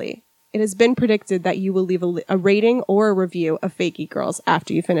 Lastly, it has been predicted that you will leave a rating or a review of Fake Geek Girls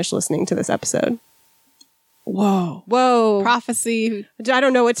after you finish listening to this episode. Whoa. Prophecy. I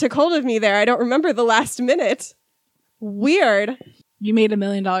don't know what took hold of me there. I don't remember the last minute. Weird. You made $1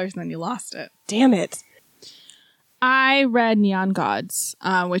 million and then you lost it. Damn it. I read Neon Gods,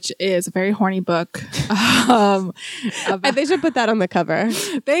 which is a very horny book. They should put that on the cover.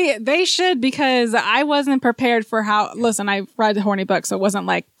 They should, because I wasn't prepared for how. Listen, I read the horny book, so it wasn't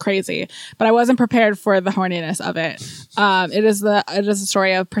like crazy, but I wasn't prepared for the horniness of it. It is a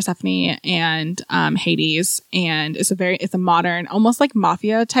story of Persephone and Hades, and it's a modern, almost like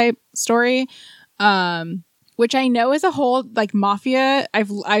mafia type story. which I know is a whole like mafia.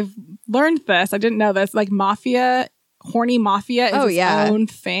 I've learned this. I didn't know this. Like mafia, horny mafia is its own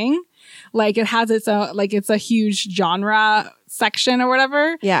thing. Like it has its own, like it's a huge genre section or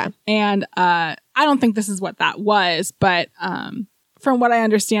whatever. Yeah. And I don't think this is what that was, but from what I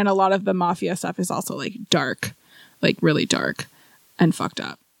understand, a lot of the mafia stuff is also like dark, like really dark and fucked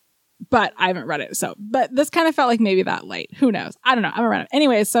up. But I haven't read it, but this kind of felt like maybe that light. Who knows? I don't know. I haven't read it.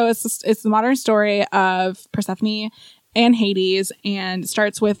 Anyway, so it's the modern story of Persephone and Hades, and it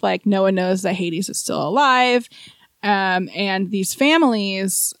starts with like no one knows that Hades is still alive, and these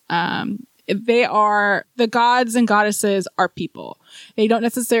families, they are the gods and goddesses are people. They don't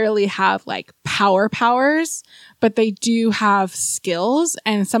necessarily have like powers, but they do have skills,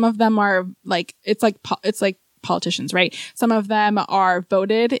 and some of them are like it's like politicians, right? Some of them are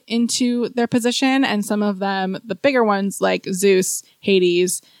voted into their position, and some of them, the bigger ones like Zeus,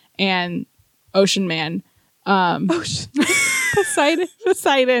 Hades, and Ocean Man, Poseidon,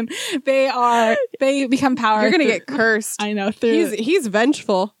 they become power. You're gonna get cursed. I know. He's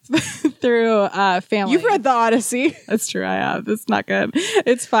vengeful through family. You've read the Odyssey. That's true. I have. It's not good.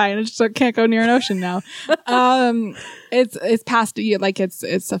 It's fine. I just can't go near an ocean now. It's past you. Like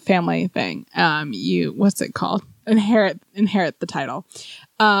it's a family thing. What's it called? Inherit the title.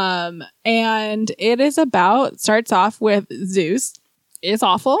 And it is starts off with Zeus is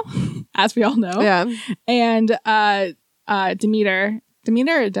awful, as we all know. Yeah. And Demeter.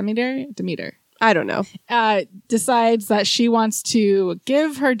 I don't know. Decides that she wants to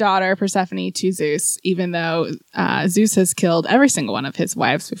give her daughter Persephone to Zeus, even though Zeus has killed every single one of his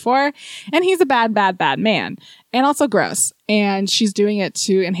wives before. And he's a bad, bad, bad man. And also gross. And she's doing it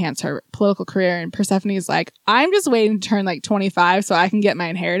to enhance her political career. And Persephone is like, I'm just waiting to turn like 25 so I can get my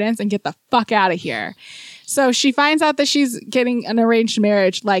inheritance and get the fuck out of here. So she finds out that she's getting an arranged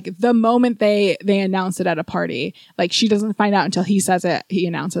marriage like the moment they announce it at a party. Like she doesn't find out until he says it, he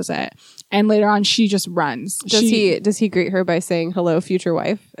announces it. And later on she just runs. Does he greet her by saying hello, future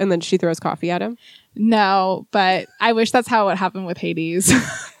wife? And then she throws coffee at him? No, but I wish that's how it happened with Hades.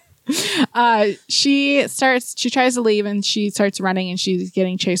 She tries to leave and she starts running and she's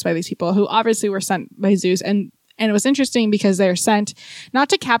getting chased by these people who obviously were sent by Zeus. And it was interesting because they're sent not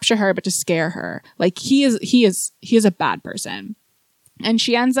to capture her, but to scare her. Like he is a bad person. And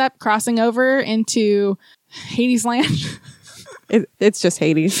she ends up crossing over into Hades land. It's just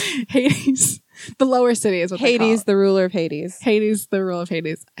Hades. Hades. The lower city is what they call it. Hades, the ruler of Hades. Hades, the ruler of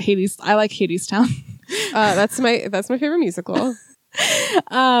Hades. Hades. I like Hades Town. That's my favorite musical.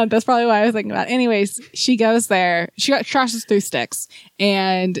 That's probably why I was thinking about it. Anyways, she goes there. She crosses through Styx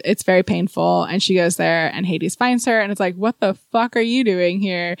and it's very painful. And she goes there and Hades finds her and it's like, what the fuck are you doing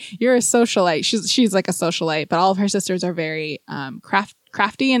here? You're a socialite. She's like a socialite, but all of her sisters are very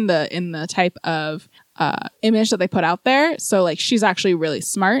crafty in the type of image that they put out there. So like she's actually really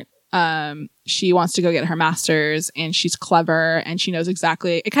smart. She wants to go get her master's and she's clever and she knows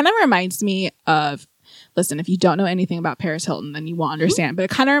exactly. It kind of reminds me of, listen, if you don't know anything about Paris Hilton, then you won't understand. But it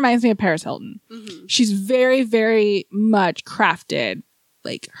kind of reminds me of Paris Hilton. Mm-hmm. She's very, very much crafted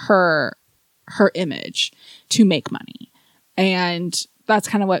like her image to make money. And that's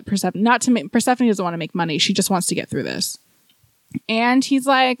kind of what Persephone doesn't want to make money. She just wants to get through this. And he's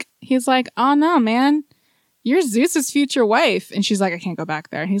like, oh no, man, you're Zeus's future wife. And she's like, I can't go back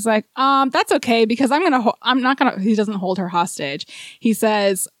there. And he's like, that's okay because he doesn't hold her hostage. He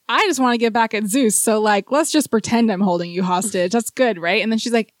says, I just want to get back at Zeus. So like, let's just pretend I'm holding you hostage. That's good, right? And then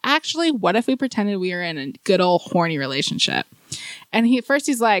she's like, actually, what if we pretended we were in a good old horny relationship? And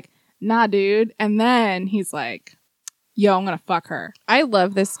he's like, nah, dude. And then he's like, yo, I'm going to fuck her. I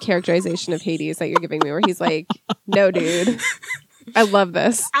love this characterization of Hades that you're giving me where he's like, no, dude. I love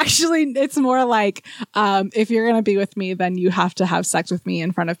this. Actually, it's more like, if you're going to be with me, then you have to have sex with me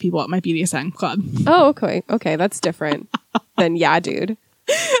in front of people at my BDSM club. Oh, okay. Okay. That's different than yeah, dude.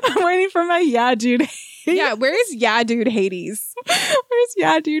 I'm waiting for my yeah, dude. Yeah, where's yeah, dude Hades? Where's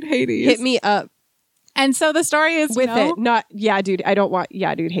yeah, dude Hades? Hit me up. And so the story is with it, not yeah, dude. I don't want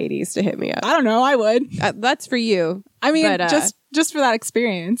yeah, dude Hades to hit me up. I don't know. I would. That's for you. I mean, but, just for that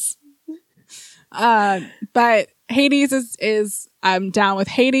experience. But Hades is I'm down with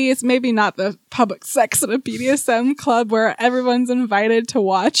Hades. Maybe not the public sex at a BDSM club where everyone's invited to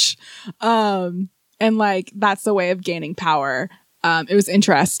watch. And like that's the way of gaining power. It was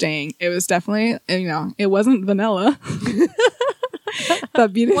interesting. It was definitely, it wasn't vanilla.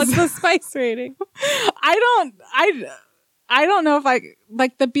 What's the spice rating? I don't know if like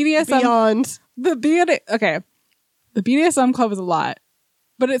the BDSM beyond okay. The BDSM club is a lot,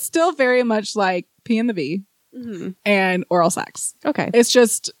 but it's still very much like P and the B and oral sex. Okay. It's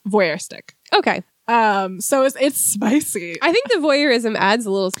just voyeuristic. Okay. So it's spicy. I think the voyeurism adds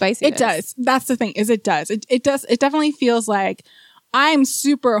a little spiciness. It does. That's the thing, is it does. It does. It definitely feels like I'm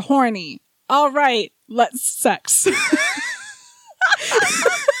super horny. All right, let's sex.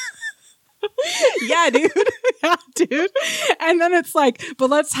 Yeah, dude. Yeah, dude. And then it's like, but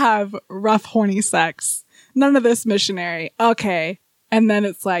let's have rough, horny sex. None of this missionary. Okay. And then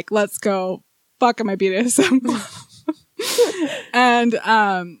it's like, let's go fuck in my BDSM club. And,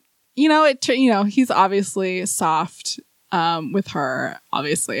 he's obviously soft with her.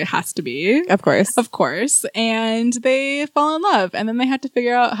 Obviously, it has to be. Of course. And they fall in love. And then they have to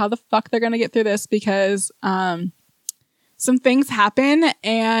figure out how the fuck they're going to get through this because some things happen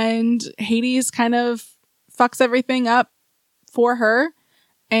and Hades kind of fucks everything up for her.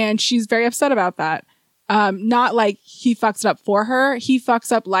 And she's very upset about that. Not like he fucks it up for her. He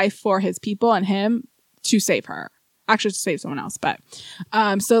fucks up life for his people and him to save her. Actually, to save someone else. But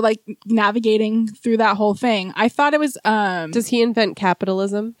so like navigating through that whole thing, I thought it was... Does he invent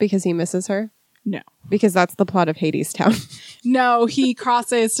capitalism because he misses her? No. Because that's the plot of Hades Town. No, he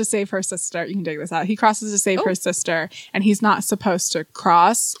crosses to save her sister. You can dig this out. He crosses to save her sister, and he's not supposed to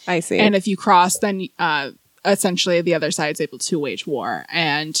cross. I see. And if you cross, then essentially the other side's able to wage war.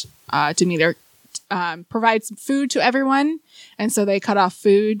 And Demeter provides food to everyone, and so they cut off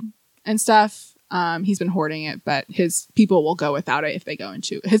food and stuff. He's been hoarding it, but his people will go without it if they go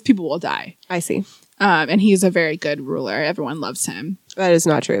into... His people will die. I see. And he's a very good ruler. Everyone loves him. That is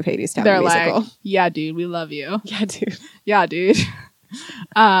not true of Hades Town. They're musical. like, yeah, dude, we love you. Yeah, dude. Yeah, dude.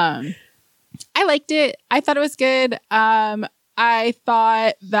 I liked it. I thought it was good. I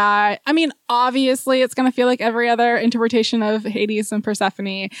thought that, obviously it's going to feel like every other interpretation of Hades and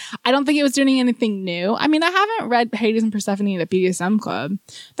Persephone. I don't think it was doing anything new. I haven't read Hades and Persephone in a BDSM club.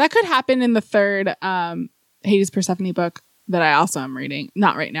 That could happen in the third Hades Persephone book that I also am reading.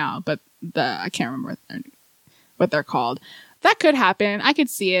 Not right now, but I can't remember what they're called. That could happen. I could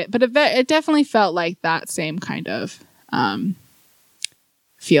see it, but it definitely felt like that same kind of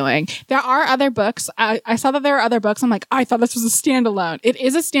feeling. There are other books. I saw that there are other books. I'm like, I thought this was a standalone. It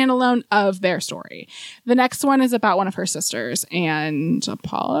is a standalone of their story. The next one is about one of her sisters and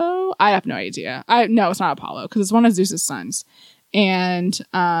Apollo. I have no idea. No, it's not Apollo because it's one of Zeus's sons. And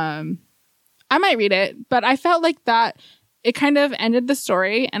I might read it, but I felt like that it kind of ended the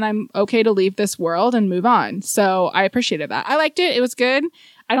story and I'm okay to leave this world and move on. So I appreciated that. I liked it. It was good.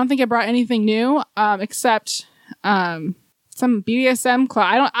 I don't think it brought anything new, except some BDSM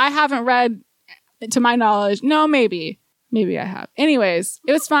club. I haven't read, to my knowledge. No, maybe I have. Anyways,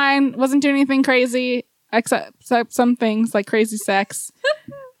 it was fine. Wasn't doing anything crazy except some things like crazy sex.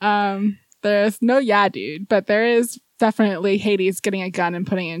 There's no dude, but there is definitely Hades getting a gun and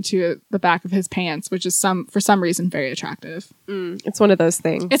putting it into the back of his pants, which is for some reason very attractive. It's one of those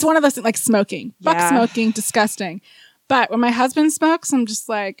things. It's one of those like smoking. Fuck smoking, disgusting. But when my husband smokes, I'm just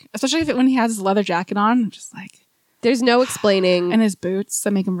like, especially when he has his leather jacket on, I'm just like, there's no explaining. And his boots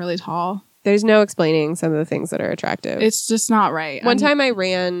that make him really tall. There's no explaining some of the things that are attractive. It's just not right. One time I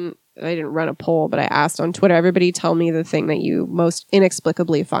didn't run a poll, but I asked on Twitter, everybody tell me the thing that you most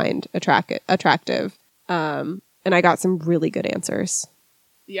inexplicably find attractive. And I got some really good answers.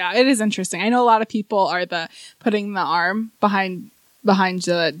 Yeah, it is interesting. I know a lot of people are putting the arm behind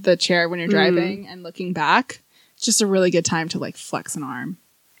the chair when you're driving and looking back. It's just a really good time to like flex an arm.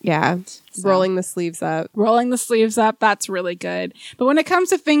 Yeah. So, rolling the sleeves up. That's really good. But when it comes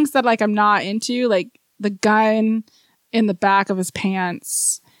to things that like I'm not into, like the gun in the back of his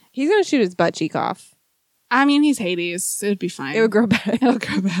pants. He's going to shoot his butt cheek off. He's Hades. It would be fine. It would grow back. It'll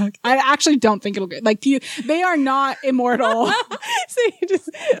grow back. I actually don't think it'll go. Like, they are not immortal. So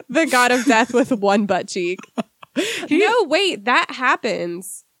the god of death with one butt cheek. No, wait, that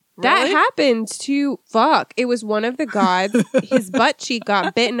happens. Really? That happened to It was one of the gods. His butt cheek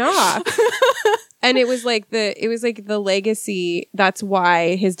got bitten off, and it was like the legacy. That's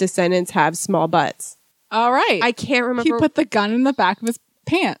why his descendants have small butts. All right, I can't remember. He put the gun in the back of his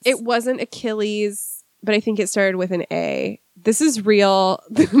pants. It wasn't Achilles, but I think it started with an A. This is real.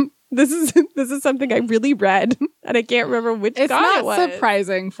 This is something I really read, and I can't remember which god it was. It's not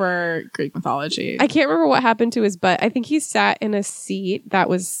surprising for Greek mythology. I can't remember what happened to his butt. I think he sat in a seat that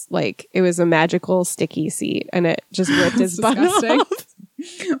was like, it was a magical sticky seat, and it just ripped his butt off.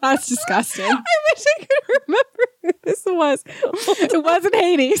 That's disgusting. I wish I could remember who this was. It wasn't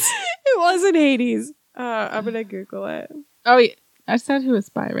Hades. It wasn't Hades. I'm going to Google it. Oh, yeah. I said who it's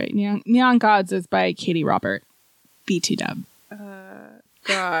by, right? Neon Gods is by Katie Robert. BT dub.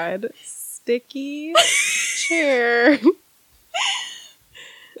 God. Sticky chair.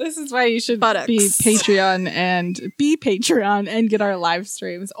 This is why you should be Patreon and get our live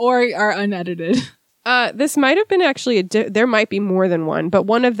streams or our unedited This might have been actually there might be more than one, but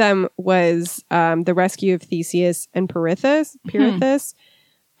one of them was the rescue of Theseus and Pirithous.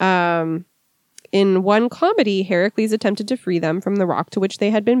 In one comedy, Heracles attempted to free them from the rock to which they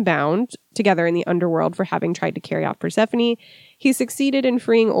had been bound together in the underworld for having tried to carry off Persephone. He succeeded in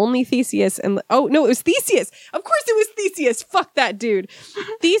freeing only Theseus and... Oh, no, it was Theseus! Of course it was Theseus! Fuck that dude!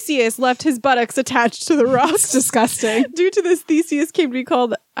 Theseus left his buttocks attached to the rock. It's disgusting. Due to this, Theseus came to be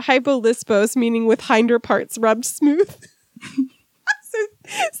called Hypolispos, meaning with hinder parts rubbed smooth. So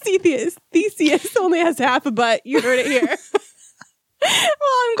Theseus only has half a butt. You heard it here. Well,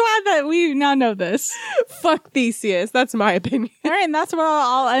 I'm glad that we now know this. Fuck Theseus. That's my opinion. All right, and that's where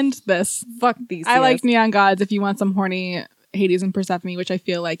I'll end this. Fuck Theseus. I like Neon Gods if you want some horny Hades and Persephone, which I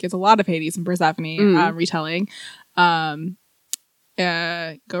feel like is a lot of Hades and Persephone retelling. Go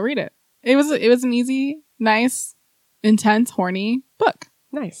read it. It was an easy, nice, intense, horny book.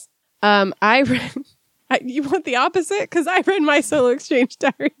 Nice. I read... You want the opposite? Because I read My Solo Exchange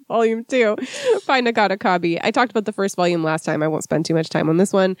Diary Volume 2 by Nagata Kabi. I talked about the first volume last time. I won't spend too much time on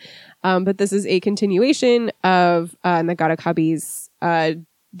this one. But this is a continuation of Nagata Kabi's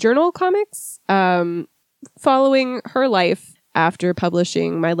journal comics, following her life after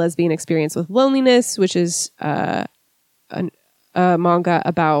publishing My Lesbian Experience with Loneliness, which is a manga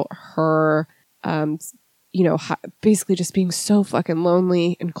about her, basically just being so fucking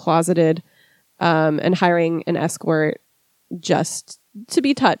lonely and closeted. And hiring an escort just to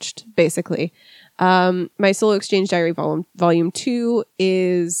be touched, basically. My Solo Exchange Diary Volume 2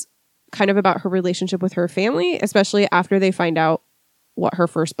 is kind of about her relationship with her family, especially after they find out what her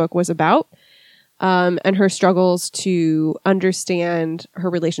first book was about, and her struggles to understand her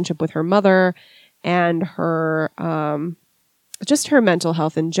relationship with her mother and her just her mental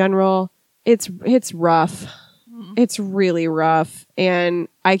health in general. It's rough. It's really rough. And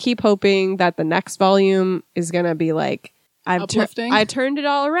I keep hoping that the next volume is going to be like, uplifting. I turned it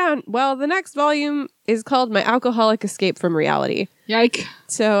all around. Well, the next volume is called My Alcoholic Escape from Reality. Yike.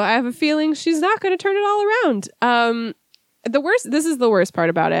 So I have a feeling she's not going to turn it all around. This is the worst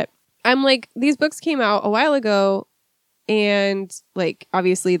part about it. I'm like, these books came out a while ago and like,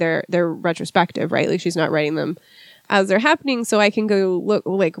 obviously they're retrospective, right? Like she's not writing them as they're happening. So I can go look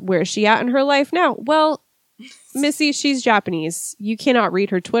like, where's she at in her life now? Well, Missy, she's Japanese. You cannot read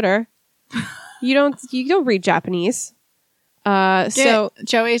her Twitter. You don't read Japanese. So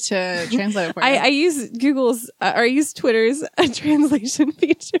Joey to translate it for you. I use I use Twitter's translation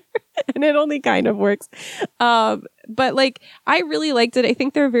feature, and it only kind of works. But like, I really liked it. I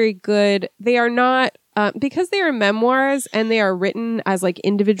think they're very good. They are not because they are memoirs and they are written as like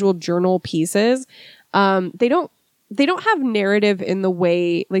individual journal pieces. They don't have narrative in the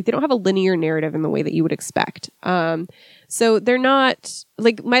way, like they don't have a linear narrative in the way that you would expect. So they're not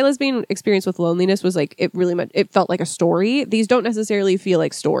like My Lesbian Experience with Loneliness was like, it felt like a story. These don't necessarily feel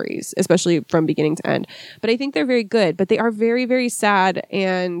like stories, especially from beginning to end, but I think they're very good, but they are very, very sad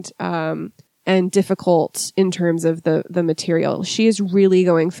and difficult in terms of the material. She is really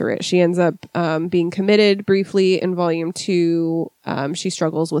going through it. She ends up being committed briefly in volume 2. She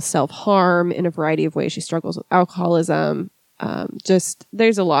struggles with self-harm in a variety of ways. She struggles with alcoholism.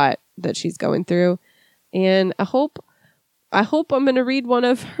 There's a lot that she's going through. And I hope I'm going to read one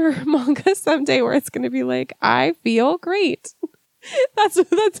of her manga someday where it's going to be like, I feel great.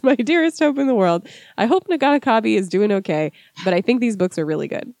 That's my dearest hope in the world. I hope Nagata Kabi is doing okay, but I think these books are really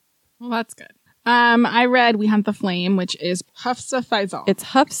good. Well, that's good. I read We Hunt the Flame, which is Hafsa Faizal. It's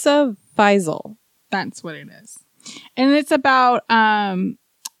Hafsa Faizal. That's what it is. And it's about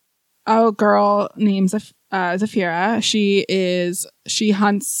a girl named Zafira. She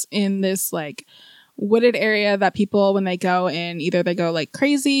hunts in this like wooded area that people, when they go in, either they go like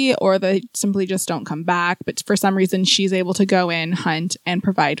crazy or they simply just don't come back. But for some reason, she's able to go in, hunt, and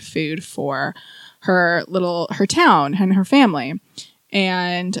provide food for her town and her family.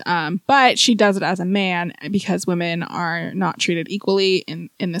 And but she does it as a man because women are not treated equally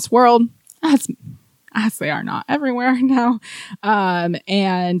in this world, as they are not everywhere now.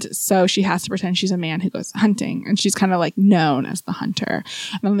 And so she has to pretend she's a man who goes hunting, and she's kind of like known as the hunter.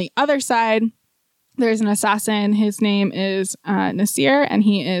 And on the other side, there's an assassin. His name is Nasir, and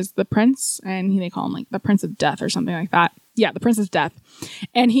he is the prince, and they call him like the Prince of Death or something like that. Yeah, the Prince of Death.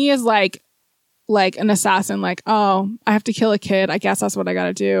 And he is like an assassin, like, oh, I have to kill a kid. I guess that's what I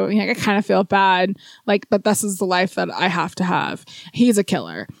gotta do. And, I kind of feel bad, like, but this is the life that I have to have. He's a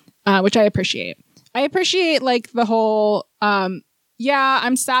killer, which I appreciate. I appreciate like the whole, yeah,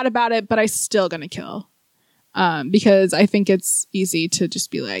 I'm sad about it, but I still gonna kill, because I think it's easy to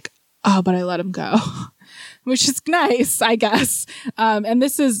just be like, oh, but I let him go. which is nice, I guess. And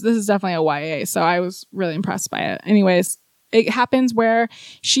this is definitely a YA, so I was really impressed by it. Anyways, it happens where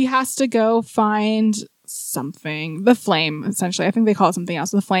she has to go find something, the flame, essentially. I think they call it something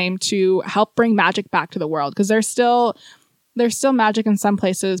else, the flame, to help bring magic back to the world, because there's still magic in some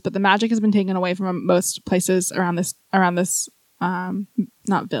places, but the magic has been taken away from most places around this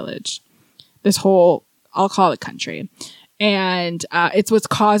not village, this whole, I'll call it country. And it's what's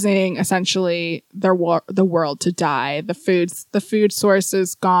causing essentially the world to die. The food source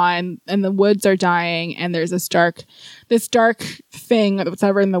is gone, and the woods are dying. And there's this dark thing that's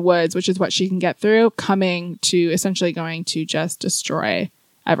ever in the woods, which is what she can get through, coming to essentially going to just destroy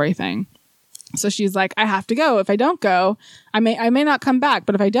everything. So she's like, I have to go. If I don't go, I may not come back.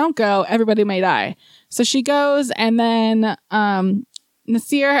 But if I don't go, everybody may die. So she goes, and then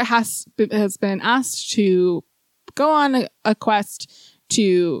Nasir has been asked to go on a quest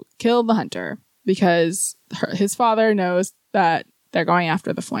to kill the hunter, because his father knows that they're going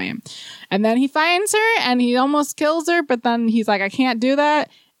after the flame. And then he finds her and he almost kills her, but then he's like, I can't do that.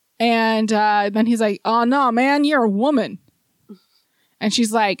 And then he's like, oh no, man, you're a woman. And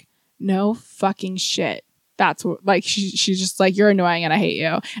she's like, no fucking shit. That's what, like, she's just like, you're annoying and I hate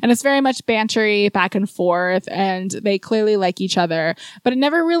you. And it's very much bantery back and forth, and they clearly like each other, but it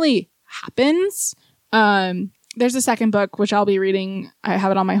never really happens. There's a second book, which I'll be reading. I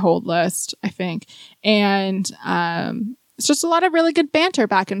have it on my hold list, I think. And it's just a lot of really good banter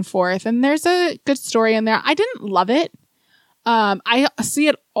back and forth. And there's a good story in there. I didn't love it. I see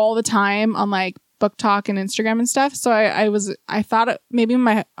it all the time on like Book Talk and Instagram and stuff. So I thought maybe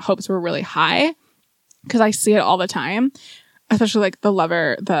my hopes were really high, because I see it all the time, especially like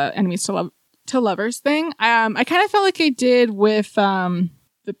the enemies to lovers thing. I kind of felt like I did with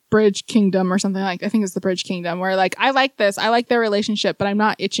the Bridge Kingdom or something, like, I think it's the Bridge Kingdom, where like, I like this, I like their relationship, but I'm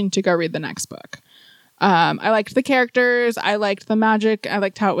not itching to go read the next book. I liked the characters, I liked the magic, I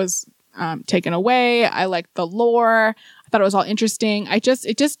liked how it was taken away, I liked the lore, I thought it was all interesting. It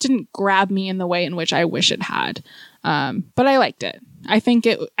just didn't grab me in the way in which I wish it had. But I liked it. I think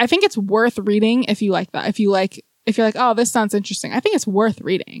it's worth reading if you like that. If you're like, oh, this sounds interesting, I think it's worth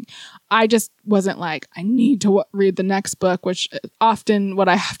reading. I just wasn't like, I need to read the next book, which is often what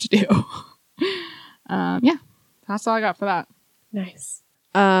I have to do. Yeah, that's all I got for that. Nice.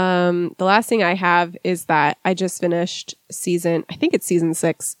 The last thing I have is that I just finished season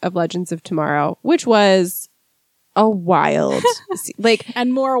 6 of Legends of Tomorrow, which was a wild,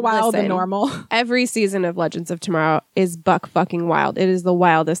 and more wild than normal. Every season of Legends of Tomorrow is buck fucking wild. It is the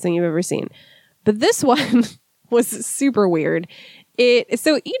wildest thing you've ever seen. But this one was super weird.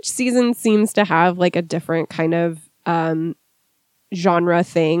 So each season seems to have like a different kind of genre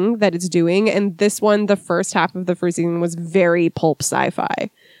thing that it's doing, and this one, the first half of the first season, was very pulp sci-fi.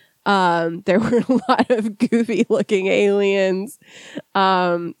 There were a lot of goofy looking aliens.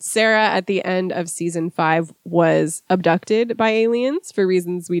 Sarah at the end of season 5 was abducted by aliens for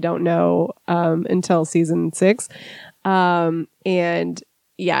reasons we don't know until season 6. And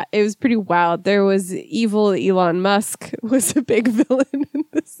yeah, it was pretty wild. There was evil Elon Musk was a big villain in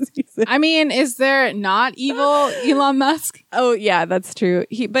this season. I mean, is there not evil Elon Musk? Oh yeah, that's true.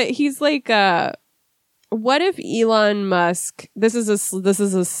 He's like, what if Elon Musk? This is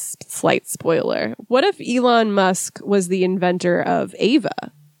a slight spoiler. What if Elon Musk was the inventor of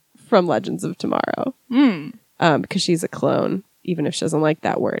Ava from Legends of Tomorrow? Because she's a clone, even if she doesn't like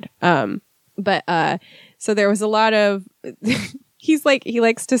that word. So there was a lot of. He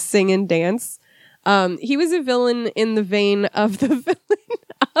likes to sing and dance. He was a villain in the vein of the villain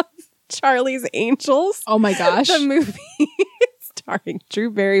of Charlie's Angels. Oh my gosh. The movie starring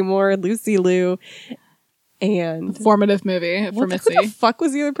Drew Barrymore, Lucy Liu, and... Formative movie for Missy. Who the fuck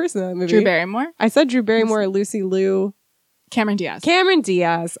was the other person in that movie? Drew Barrymore? I said Drew Barrymore, Lucy Liu. Cameron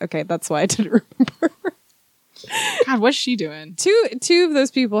Diaz. Okay, that's why I didn't remember. God, what's she doing? Two of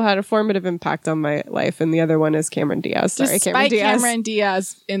those people had a formative impact on my life, and the other one is Cameron Diaz. Sorry, Despite Cameron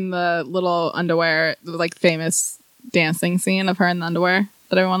Diaz in the little underwear, the like famous dancing scene of her in the underwear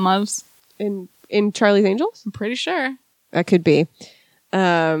that everyone loves. In Charlie's Angels? I'm pretty sure. That could be.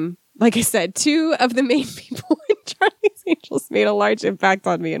 Like I said, 2 of the main people in Charlie's Angels made a large impact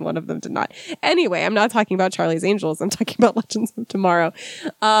on me, and one of them did not. Anyway, I'm not talking about Charlie's Angels. I'm talking about Legends of Tomorrow.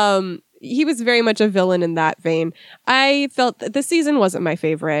 He was very much a villain in that vein. I felt that this season wasn't my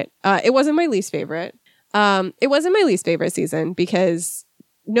favorite. It wasn't my least favorite. It wasn't my least favorite season because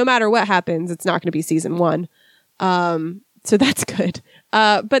no matter what happens, it's not going to be season 1. So that's good.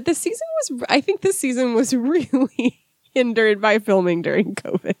 But I think this season was really hindered by filming during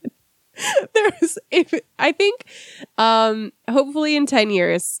COVID. I think hopefully in 10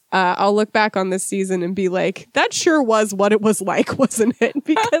 years I'll look back on this season and be like, that sure was what it was like, wasn't it?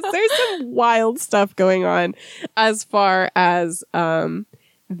 Because there's some wild stuff going on as far as the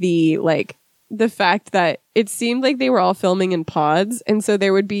fact that it seemed like they were all filming in pods, and so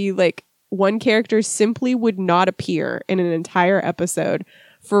there would be like one character simply would not appear in an entire episode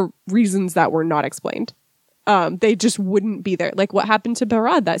for reasons that were not explained. They just wouldn't be there. Like what happened to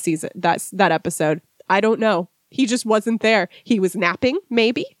Barad that season, that episode. I don't know. He just wasn't there. He was napping,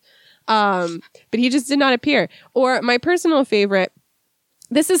 maybe. But he just did not appear. Or my personal favorite,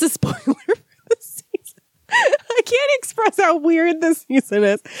 this is a spoiler for the season. I can't express how weird this season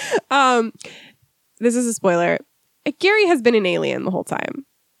is. This is a spoiler. Gary has been an alien the whole time,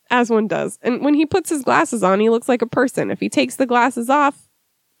 as one does. And when he puts his glasses on, he looks like a person. If he takes the glasses off,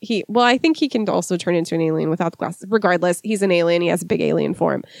 I think he can also turn into an alien without the glasses. Regardless, he's an alien. He has a big alien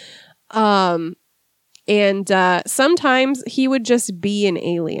form. And sometimes he would just be an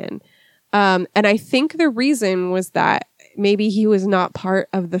alien. And I think the reason was that maybe he was not part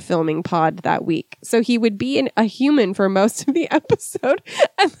of the filming pod that week. So he would be a human for most of the episode.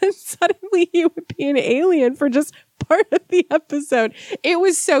 And then suddenly he would be an alien for just part of the episode. It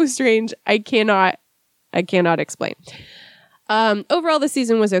was so strange. I cannot explain. Overall, the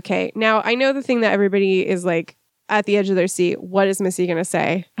season was okay. Now, I know the thing that everybody is like at the edge of their seat. What is Missy going to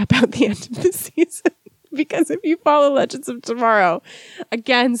say about the end of the season? Because if you follow Legends of Tomorrow,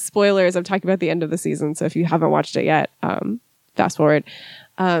 again, spoilers, I'm talking about the end of the season. So if you haven't watched it yet, fast forward.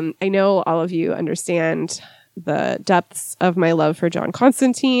 I know all of you understand the depths of my love for John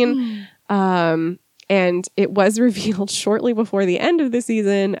Constantine. And it was revealed shortly before the end of the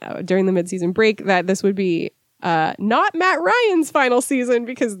season, during the mid-season break, that this would be not Matt Ryan's final season,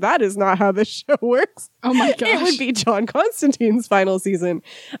 because that is not how this show works. Oh my gosh. It would be John Constantine's final season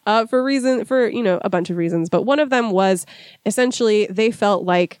for a bunch of reasons. But one of them was essentially they felt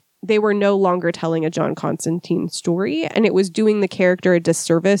like they were no longer telling a John Constantine story, and it was doing the character a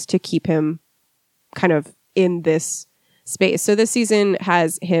disservice to keep him kind of in this space. So this season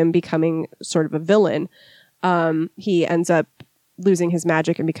has him becoming sort of a villain. He ends up losing his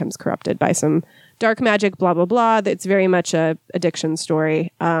magic and becomes corrupted by some dark magic, blah, blah, blah. It's very much a addiction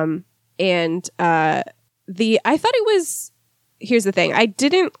story. I thought it was, here's the thing. I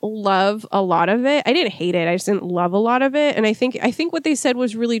didn't love a lot of it. I didn't hate it. I just didn't love a lot of it. And I think what they said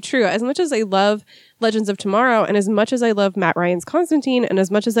was really true. As much as I love Legends of Tomorrow, and as much as I love Matt Ryan's Constantine, and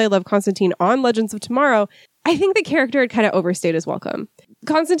as much as I love Constantine on Legends of Tomorrow, I think the character had kind of overstayed his welcome.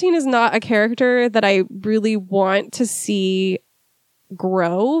 Constantine is not a character that I really want to see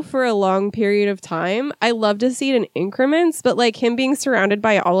grow for a long period of time. I love to see it in increments, but like him being surrounded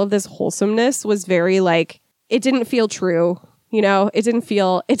by all of this wholesomeness was very like, it didn't feel true. You know, it didn't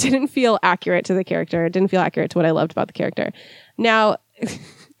feel accurate to the character. It didn't feel accurate to what I loved about the character. Now,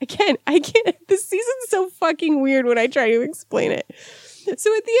 again, this season's so fucking weird when I try to explain it. So at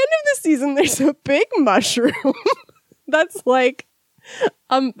the end of the season, there's a big mushroom that's like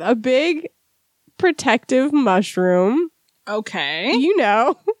a big protective mushroom. Okay. You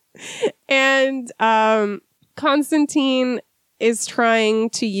know. And Constantine is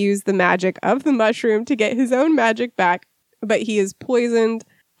trying to use the magic of the mushroom to get his own magic back, but he is poisoned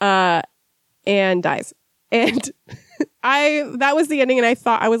and dies. And that was the ending, and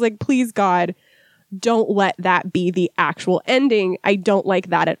I was like, please God, don't let that be the actual ending. I don't like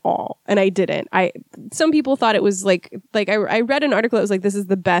that at all. And I didn't. Some people thought it was like I read an article that was like, this is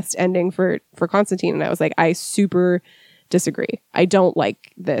the best ending for Constantine, and I was like, I super disagree. I don't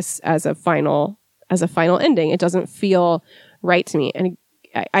like this as a final ending. It doesn't feel right to me. And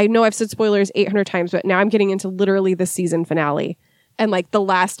I know I've said spoilers 800 times, but now I'm getting into literally the season finale and like the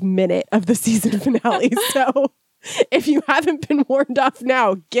last minute of the season finale. So if you haven't been warned off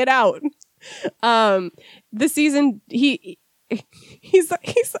now, get out. The season he's I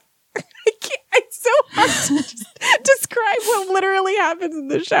can't, it's so hard to describe what literally happens in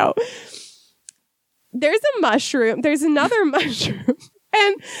the show. There's a mushroom. There's another mushroom.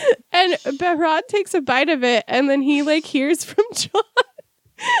 And Behrad takes a bite of it, and then he like hears from John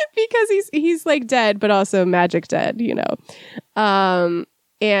because he's like dead, but also magic dead, you know.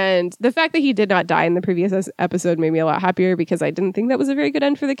 And the fact that he did not die in the previous episode made me a lot happier, because I didn't think that was a very good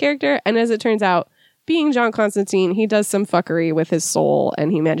end for the character. And as it turns out, being John Constantine, he does some fuckery with his soul,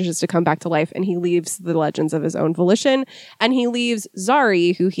 and he manages to come back to life, and he leaves the Legends of his own volition, and he leaves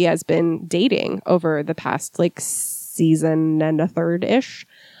Zari, who he has been dating over the past like season and a third-ish.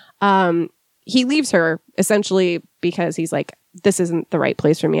 He leaves her essentially because he's like, this isn't the right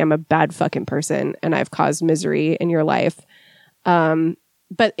place for me. I'm a bad fucking person, and I've caused misery in your life.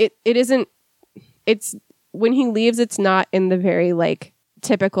 but it isn't, it's when he leaves, it's not in the very like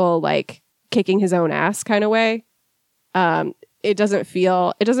typical like kicking his own ass kind of way. It doesn't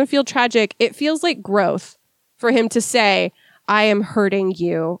feel tragic. It feels like growth for him to say, I am hurting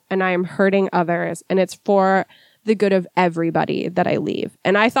you and I am hurting others, and it's for the good of everybody that I leave.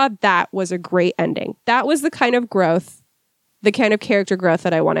 And I thought that was a great ending. That was the kind of growth, the kind of character growth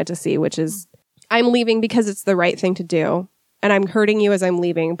that I wanted to see, which is I'm leaving because it's the right thing to do. And I'm hurting you as I'm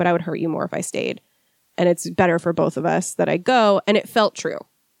leaving, but I would hurt you more if I stayed. And it's better for both of us that I go. And it felt true.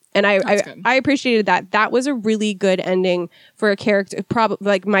 And I appreciated that. That was a really good ending for a character, probably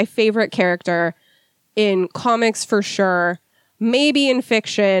like my favorite character in comics for sure. Maybe in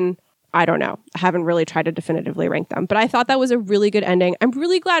fiction. I don't know. I haven't really tried to definitively rank them, but I thought that was a really good ending. I'm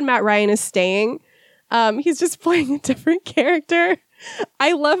really glad Matt Ryan is staying. He's just playing a different character.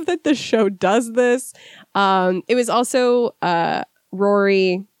 I love that the show does this. It was also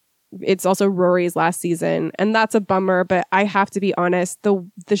Rory. It's also Rory's last season, and that's a bummer, but I have to be honest,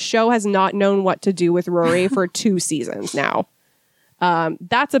 the show has not known what to do with Rory for 2 seasons now.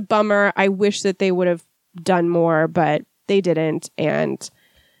 That's a bummer. I wish that they would have done more, but they didn't, and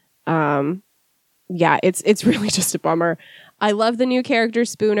yeah, it's really just a bummer. I love the new character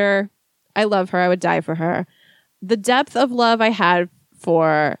Spooner. I love her. I would die for her. The depth of love I had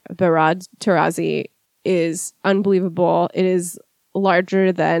for Barad Tarazi is unbelievable. It is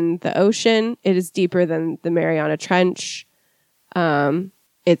larger than the ocean. It is deeper than the Mariana Trench.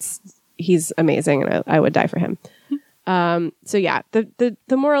 He's amazing, and I would die for him. So yeah, the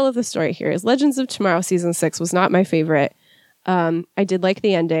moral of the story here is Legends of Tomorrow season 6 was not my favorite. I did like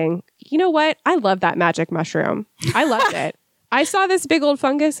the ending. You know what? I love that magic mushroom. I loved it. I saw this big old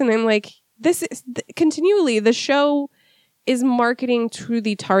fungus and I'm like, this is continually the show is marketing to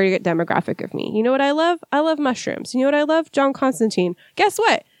the target demographic of me. You know what I love? I love mushrooms. You know what I love? John Constantine. Guess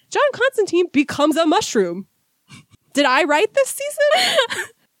what? John Constantine becomes a mushroom. Did I write this season?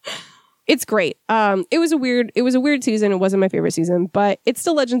 It's great. It was a weird season. It wasn't my favorite season, but it's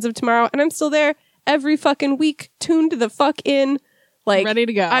still Legends of Tomorrow, and I'm still there every fucking week, tuned the fuck in, like ready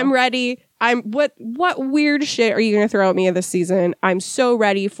to go. I'm ready. What weird shit are you going to throw at me this season? I'm so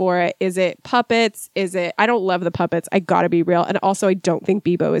ready for it. Is it puppets? I don't love the puppets. I gotta be real. And also, I don't think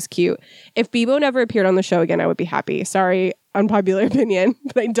Bebo is cute. If Bebo never appeared on the show again, I would be happy. Sorry, unpopular opinion,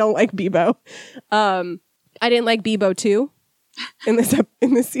 but I don't like Bebo. I didn't like Bebo too in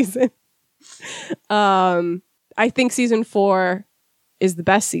this season. I think season 4 is the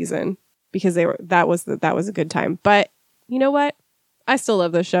best season because that was a good time. But you know what? I still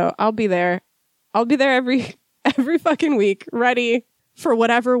love the show. I'll be there every fucking week, ready for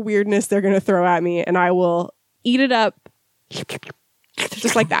whatever weirdness they're going to throw at me, and I will eat it up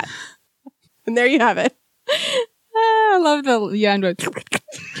just like that. And there you have it. I love the end.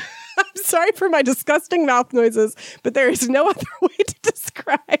 I'm sorry for my disgusting mouth noises, but there is no other way to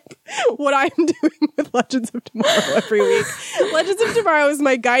describe what I'm doing with Legends of Tomorrow every week. Legends of Tomorrow is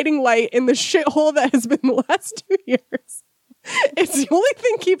my guiding light in the shithole that has been the last 2 years. It's the only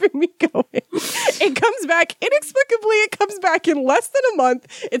thing keeping me going. It comes back inexplicably. It comes back in less than a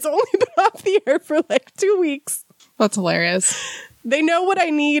month. It's only been off the air for like 2 weeks. That's hilarious. They know what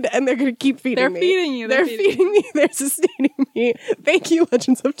I need, and they're going to keep feeding me. They're feeding you. They're feeding me. They're sustaining me. Thank you,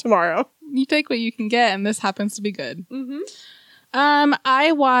 Legends of Tomorrow. You take what you can get, and this happens to be good. Mm-hmm.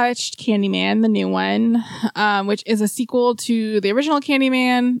 I watched Candyman, the new one, which is a sequel to the original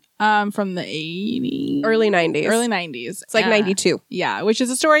Candyman from the 80s. Early 90s. Early 90s. It's like 92. Yeah, which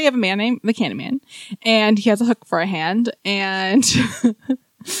is a story of a man named the Candyman, and he has a hook for a hand, and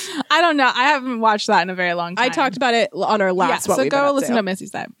I don't know. I haven't watched that in a very long time. I talked about it on our last one. So go listen to what Missy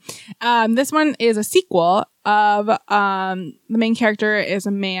said. This one is a sequel of the main character is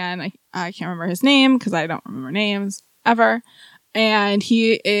a man. I can't remember his name because I don't remember names ever. And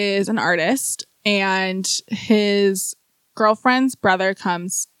he is an artist, and his girlfriend's brother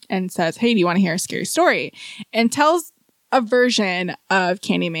comes and says, hey, do you want to hear a scary story? And tells a version of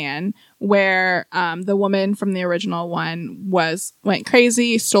Candyman where the woman from the original one went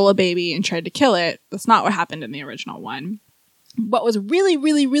crazy, stole a baby, and tried to kill it. That's not what happened in the original one. What was really,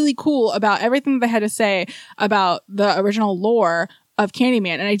 really, really cool about everything they had to say about the original lore of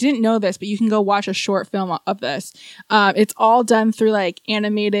Candyman, and I didn't know this, but you can go watch a short film of this. It's all done through like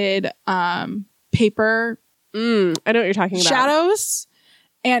animated paper. I know what you're talking about. Shadows,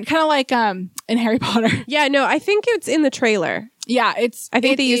 and kind of like in Harry Potter. Yeah, no, I think it's in the trailer. Yeah, I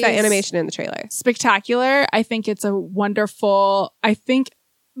think they use that animation in the trailer. Spectacular. I think it's a wonderful. I think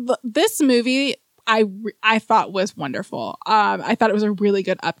this movie, I thought was wonderful. I thought it was a really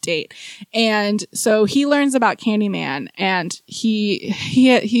good update. And so he learns about Candyman, and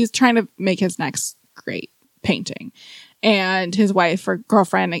he's trying to make his next great painting. And his wife or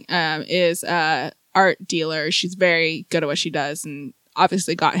girlfriend is a art dealer. She's very good at what she does, and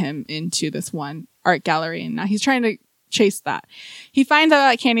obviously got him into this one art gallery. And now he's trying to chase that. He finds out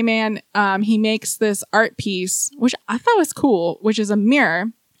about Candyman. He makes this art piece, which I thought was cool, which is a mirror.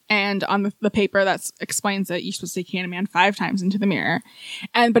 And on the paper that explains that you're supposed to say Candyman 5 times into the mirror.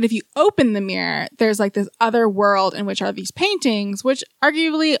 But if you open the mirror, there's like this other world in which are these paintings, which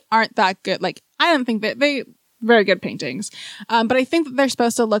arguably aren't that good. Like, I don't think that very good paintings. But I think that they're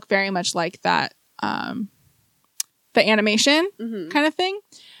supposed to look very much like that, the animation kind of thing.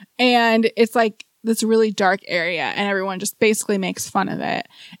 And it's like this really dark area, and everyone just basically makes fun of it.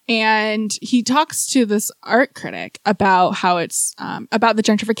 And he talks to this art critic about how it's about the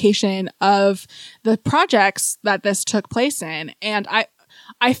gentrification of the projects that this took place in. And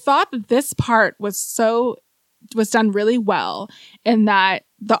I thought that this part was done really well, in that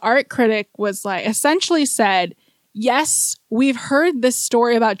the art critic was like, essentially said, yes, we've heard this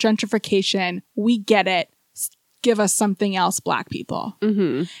story about gentrification. We get it. Give us something else, Black people.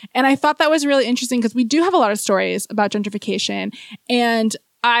 And I thought that was really interesting, because we do have a lot of stories about gentrification, and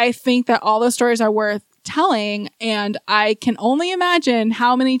I think that all those stories are worth telling. And I can only imagine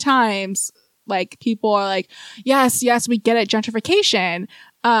how many times like people are like, yes, we get it, gentrification.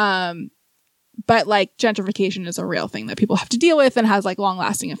 But like gentrification is a real thing that people have to deal with and has like long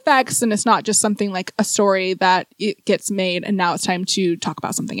lasting effects. And it's not just something like a story that it gets made and now it's time to talk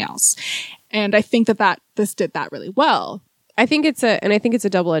about something else. And I think that this did that really well. I think it's a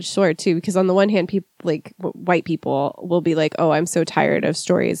double-edged sword too, because on the one hand, people like white people will be like, oh, I'm so tired of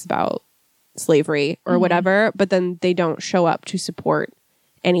stories about slavery or whatever, but then they don't show up to support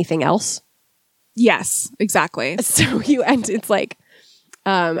anything else. Yes, exactly. So it's like,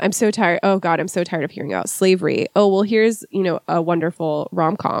 I'm so tired. Oh God, I'm so tired of hearing about slavery. Oh, well, here's, a wonderful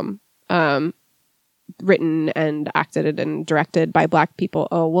rom-com, written and acted and directed by Black people.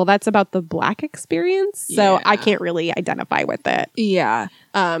 Oh, well, that's about the Black experience. So I can't really identify with it. Yeah.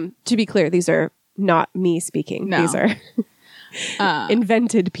 To be clear, these are not me speaking. No. These are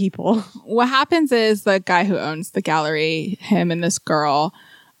invented people. What happens is the guy who owns the gallery, him and this girl,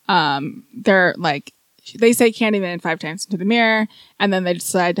 they're like, they say Candyman 5 times into the mirror, and then they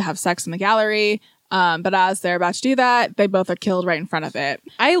decide to have sex in the gallery. But as they're about to do that, they both are killed right in front of it.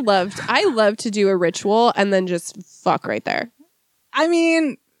 I love to do a ritual and then just fuck right there. I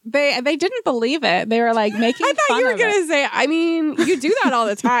mean, they didn't believe it. They were like making fun of it. I thought you were going to say, I mean, you do that all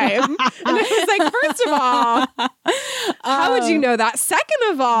the time. And I was like, first of all, how would you know that?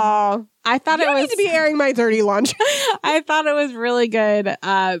 Second of all, I thought you need to be airing my dirty laundry. I thought it was really good.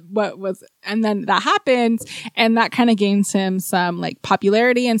 And then that happens, and that kind of gains him some like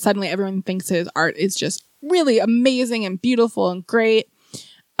popularity, and suddenly everyone thinks his art is just really amazing and beautiful and great.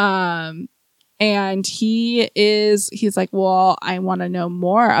 And he's like, well, I want to know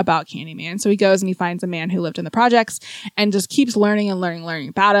more about Candyman. So he goes and he finds a man who lived in the projects and just keeps learning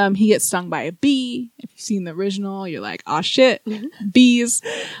about him. He gets stung by a bee. If you've seen the original, you're like, oh shit, bees.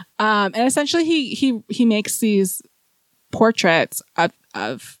 And essentially he makes these portraits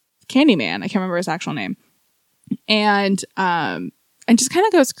of Candyman. I can't remember his actual name. And just kind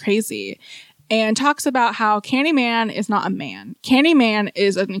of goes crazy. And talks about how Candyman is not a man. Candyman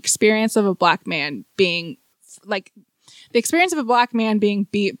is an experience of a Black man being like the experience of a Black man being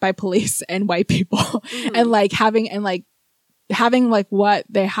beat by police and white people and having what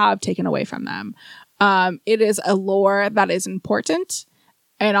they have taken away from them. It is a lore that is important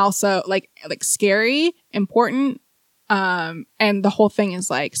and also like scary, important. And the whole thing is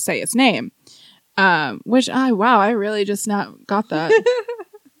like, say its name. Which I really just not got that.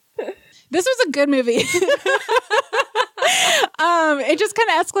 This was a good movie. It just kind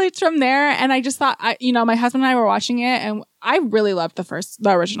of escalates from there. And I just thought, my husband and I were watching it, and I really loved the first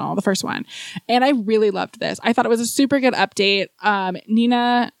one. And I really loved this. I thought it was a super good update.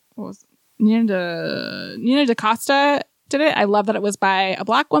 Nina DaCosta did it. I love that it was by a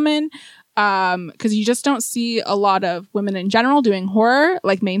Black woman. Because you just don't see a lot of women in general doing horror,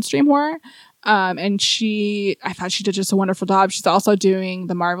 like mainstream horror. And I thought she did just a wonderful job. She's also doing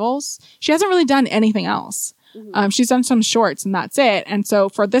the Marvels. She hasn't really done anything else. She's done some shorts and that's it. And so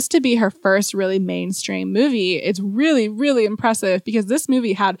for this to be her first really mainstream movie, it's really, really impressive, because this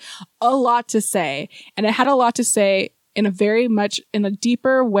movie had a lot to say, and it had a lot to say in a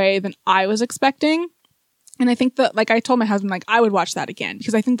deeper way than I was expecting. And I think that, like I told my husband, like I would watch that again,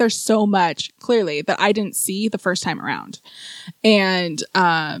 because I think there's so much clearly that I didn't see the first time around. And,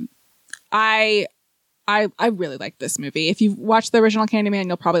 I I really like this movie. If you've watched the original Candyman,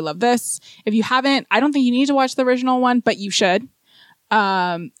 you'll probably love this. If you haven't, I don't think you need to watch the original one, but you should.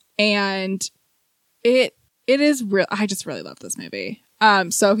 And it is real. I just really love this movie.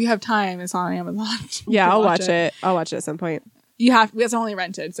 So if you have time, it's on Amazon. Yeah, I'll watch it. I'll watch it at some point. It's only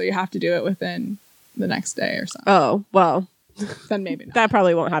rented, so you have to do it within the next day or something. Oh, well, then maybe not. That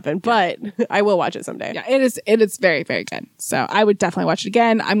probably won't happen, but I will watch it someday. Yeah, it is very, very good. So I would definitely watch it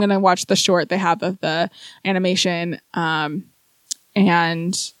again. I'm going to watch the short they have of the animation. And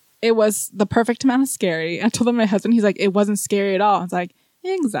it was the perfect amount of scary. I told my husband, he's like, it wasn't scary at all. I was like,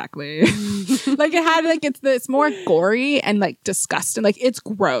 exactly. Like it had like it's more gory and like disgusting. Like it's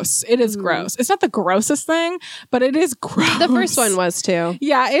gross. It is gross. It's not the grossest thing, but it is gross. The first one was too.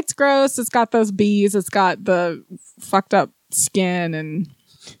 Yeah, it's gross. It's got those bees. It's got the fucked up skin and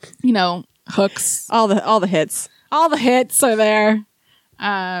hooks. All the hits. All the hits are there.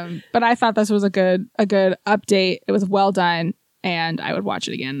 But I thought this was a good update. It was well done, and I would watch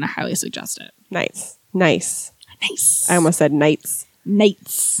it again. And I highly suggest it. Nice. I almost said nights.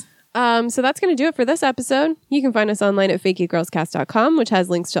 So that's going to do it for this episode. You can find us online at fakegirlscast.com, which has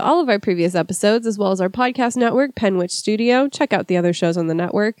links to all of our previous episodes, as well as our podcast network, Penwitch Studio. Check out the other shows on the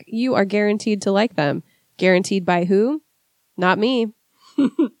network. You are guaranteed to like them. Guaranteed by who? Not me.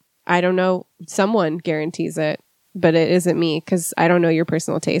 I don't know. Someone guarantees it, but it isn't me because I don't know your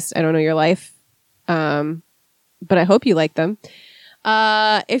personal taste. I don't know your life. But I hope you like them.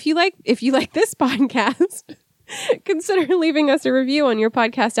 If you like this podcast, consider leaving us a review on your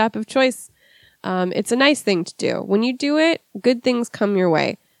podcast app of choice. It's a nice thing to do. When you do it, good things come your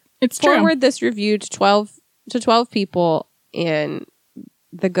way. It's true. Forward this review to 12 people, and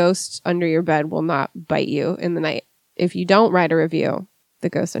the ghost under your bed will not bite you in the night. If you don't write a review, the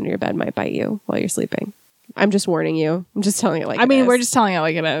ghost under your bed might bite you while you're sleeping. I'm just warning you. I'm just telling it like it is. We're just telling it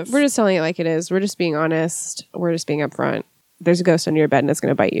like it is. We're just telling it like it is. We're just being honest. We're just being upfront. There's a ghost under your bed and it's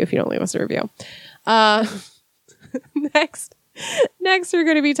going to bite you if you don't leave us a review. Next, we're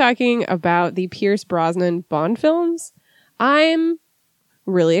going to be talking about the Pierce Brosnan Bond films. I'm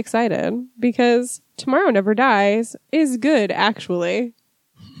really excited because Tomorrow Never Dies is good, actually.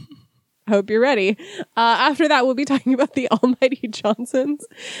 Hope you're ready. After that, we'll be talking about The Almighty Johnsons,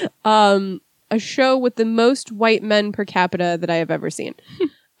 a show with the most white men per capita that I have ever seen.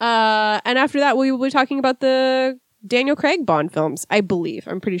 And after that, we will be talking about the Daniel Craig Bond films, I believe.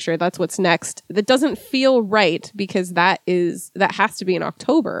 I'm pretty sure that's what's next. That doesn't feel right because that has to be in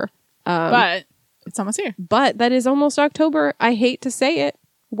October. But it's almost here. But that is almost October. I hate to say it.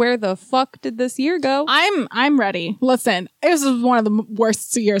 Where the fuck did this year go? I'm ready. Listen, it was one of the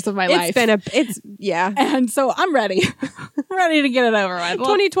worst years of my life. Yeah. And so I'm ready. Ready to get it over with.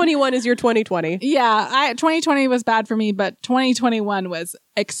 2021 is your 2020. Yeah. 2020 was bad for me, but 2021 was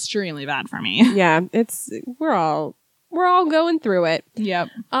extremely bad for me. Yeah. We're all going through it.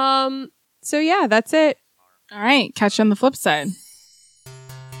 Yep. So yeah, that's it. All right. Catch you on the flip side.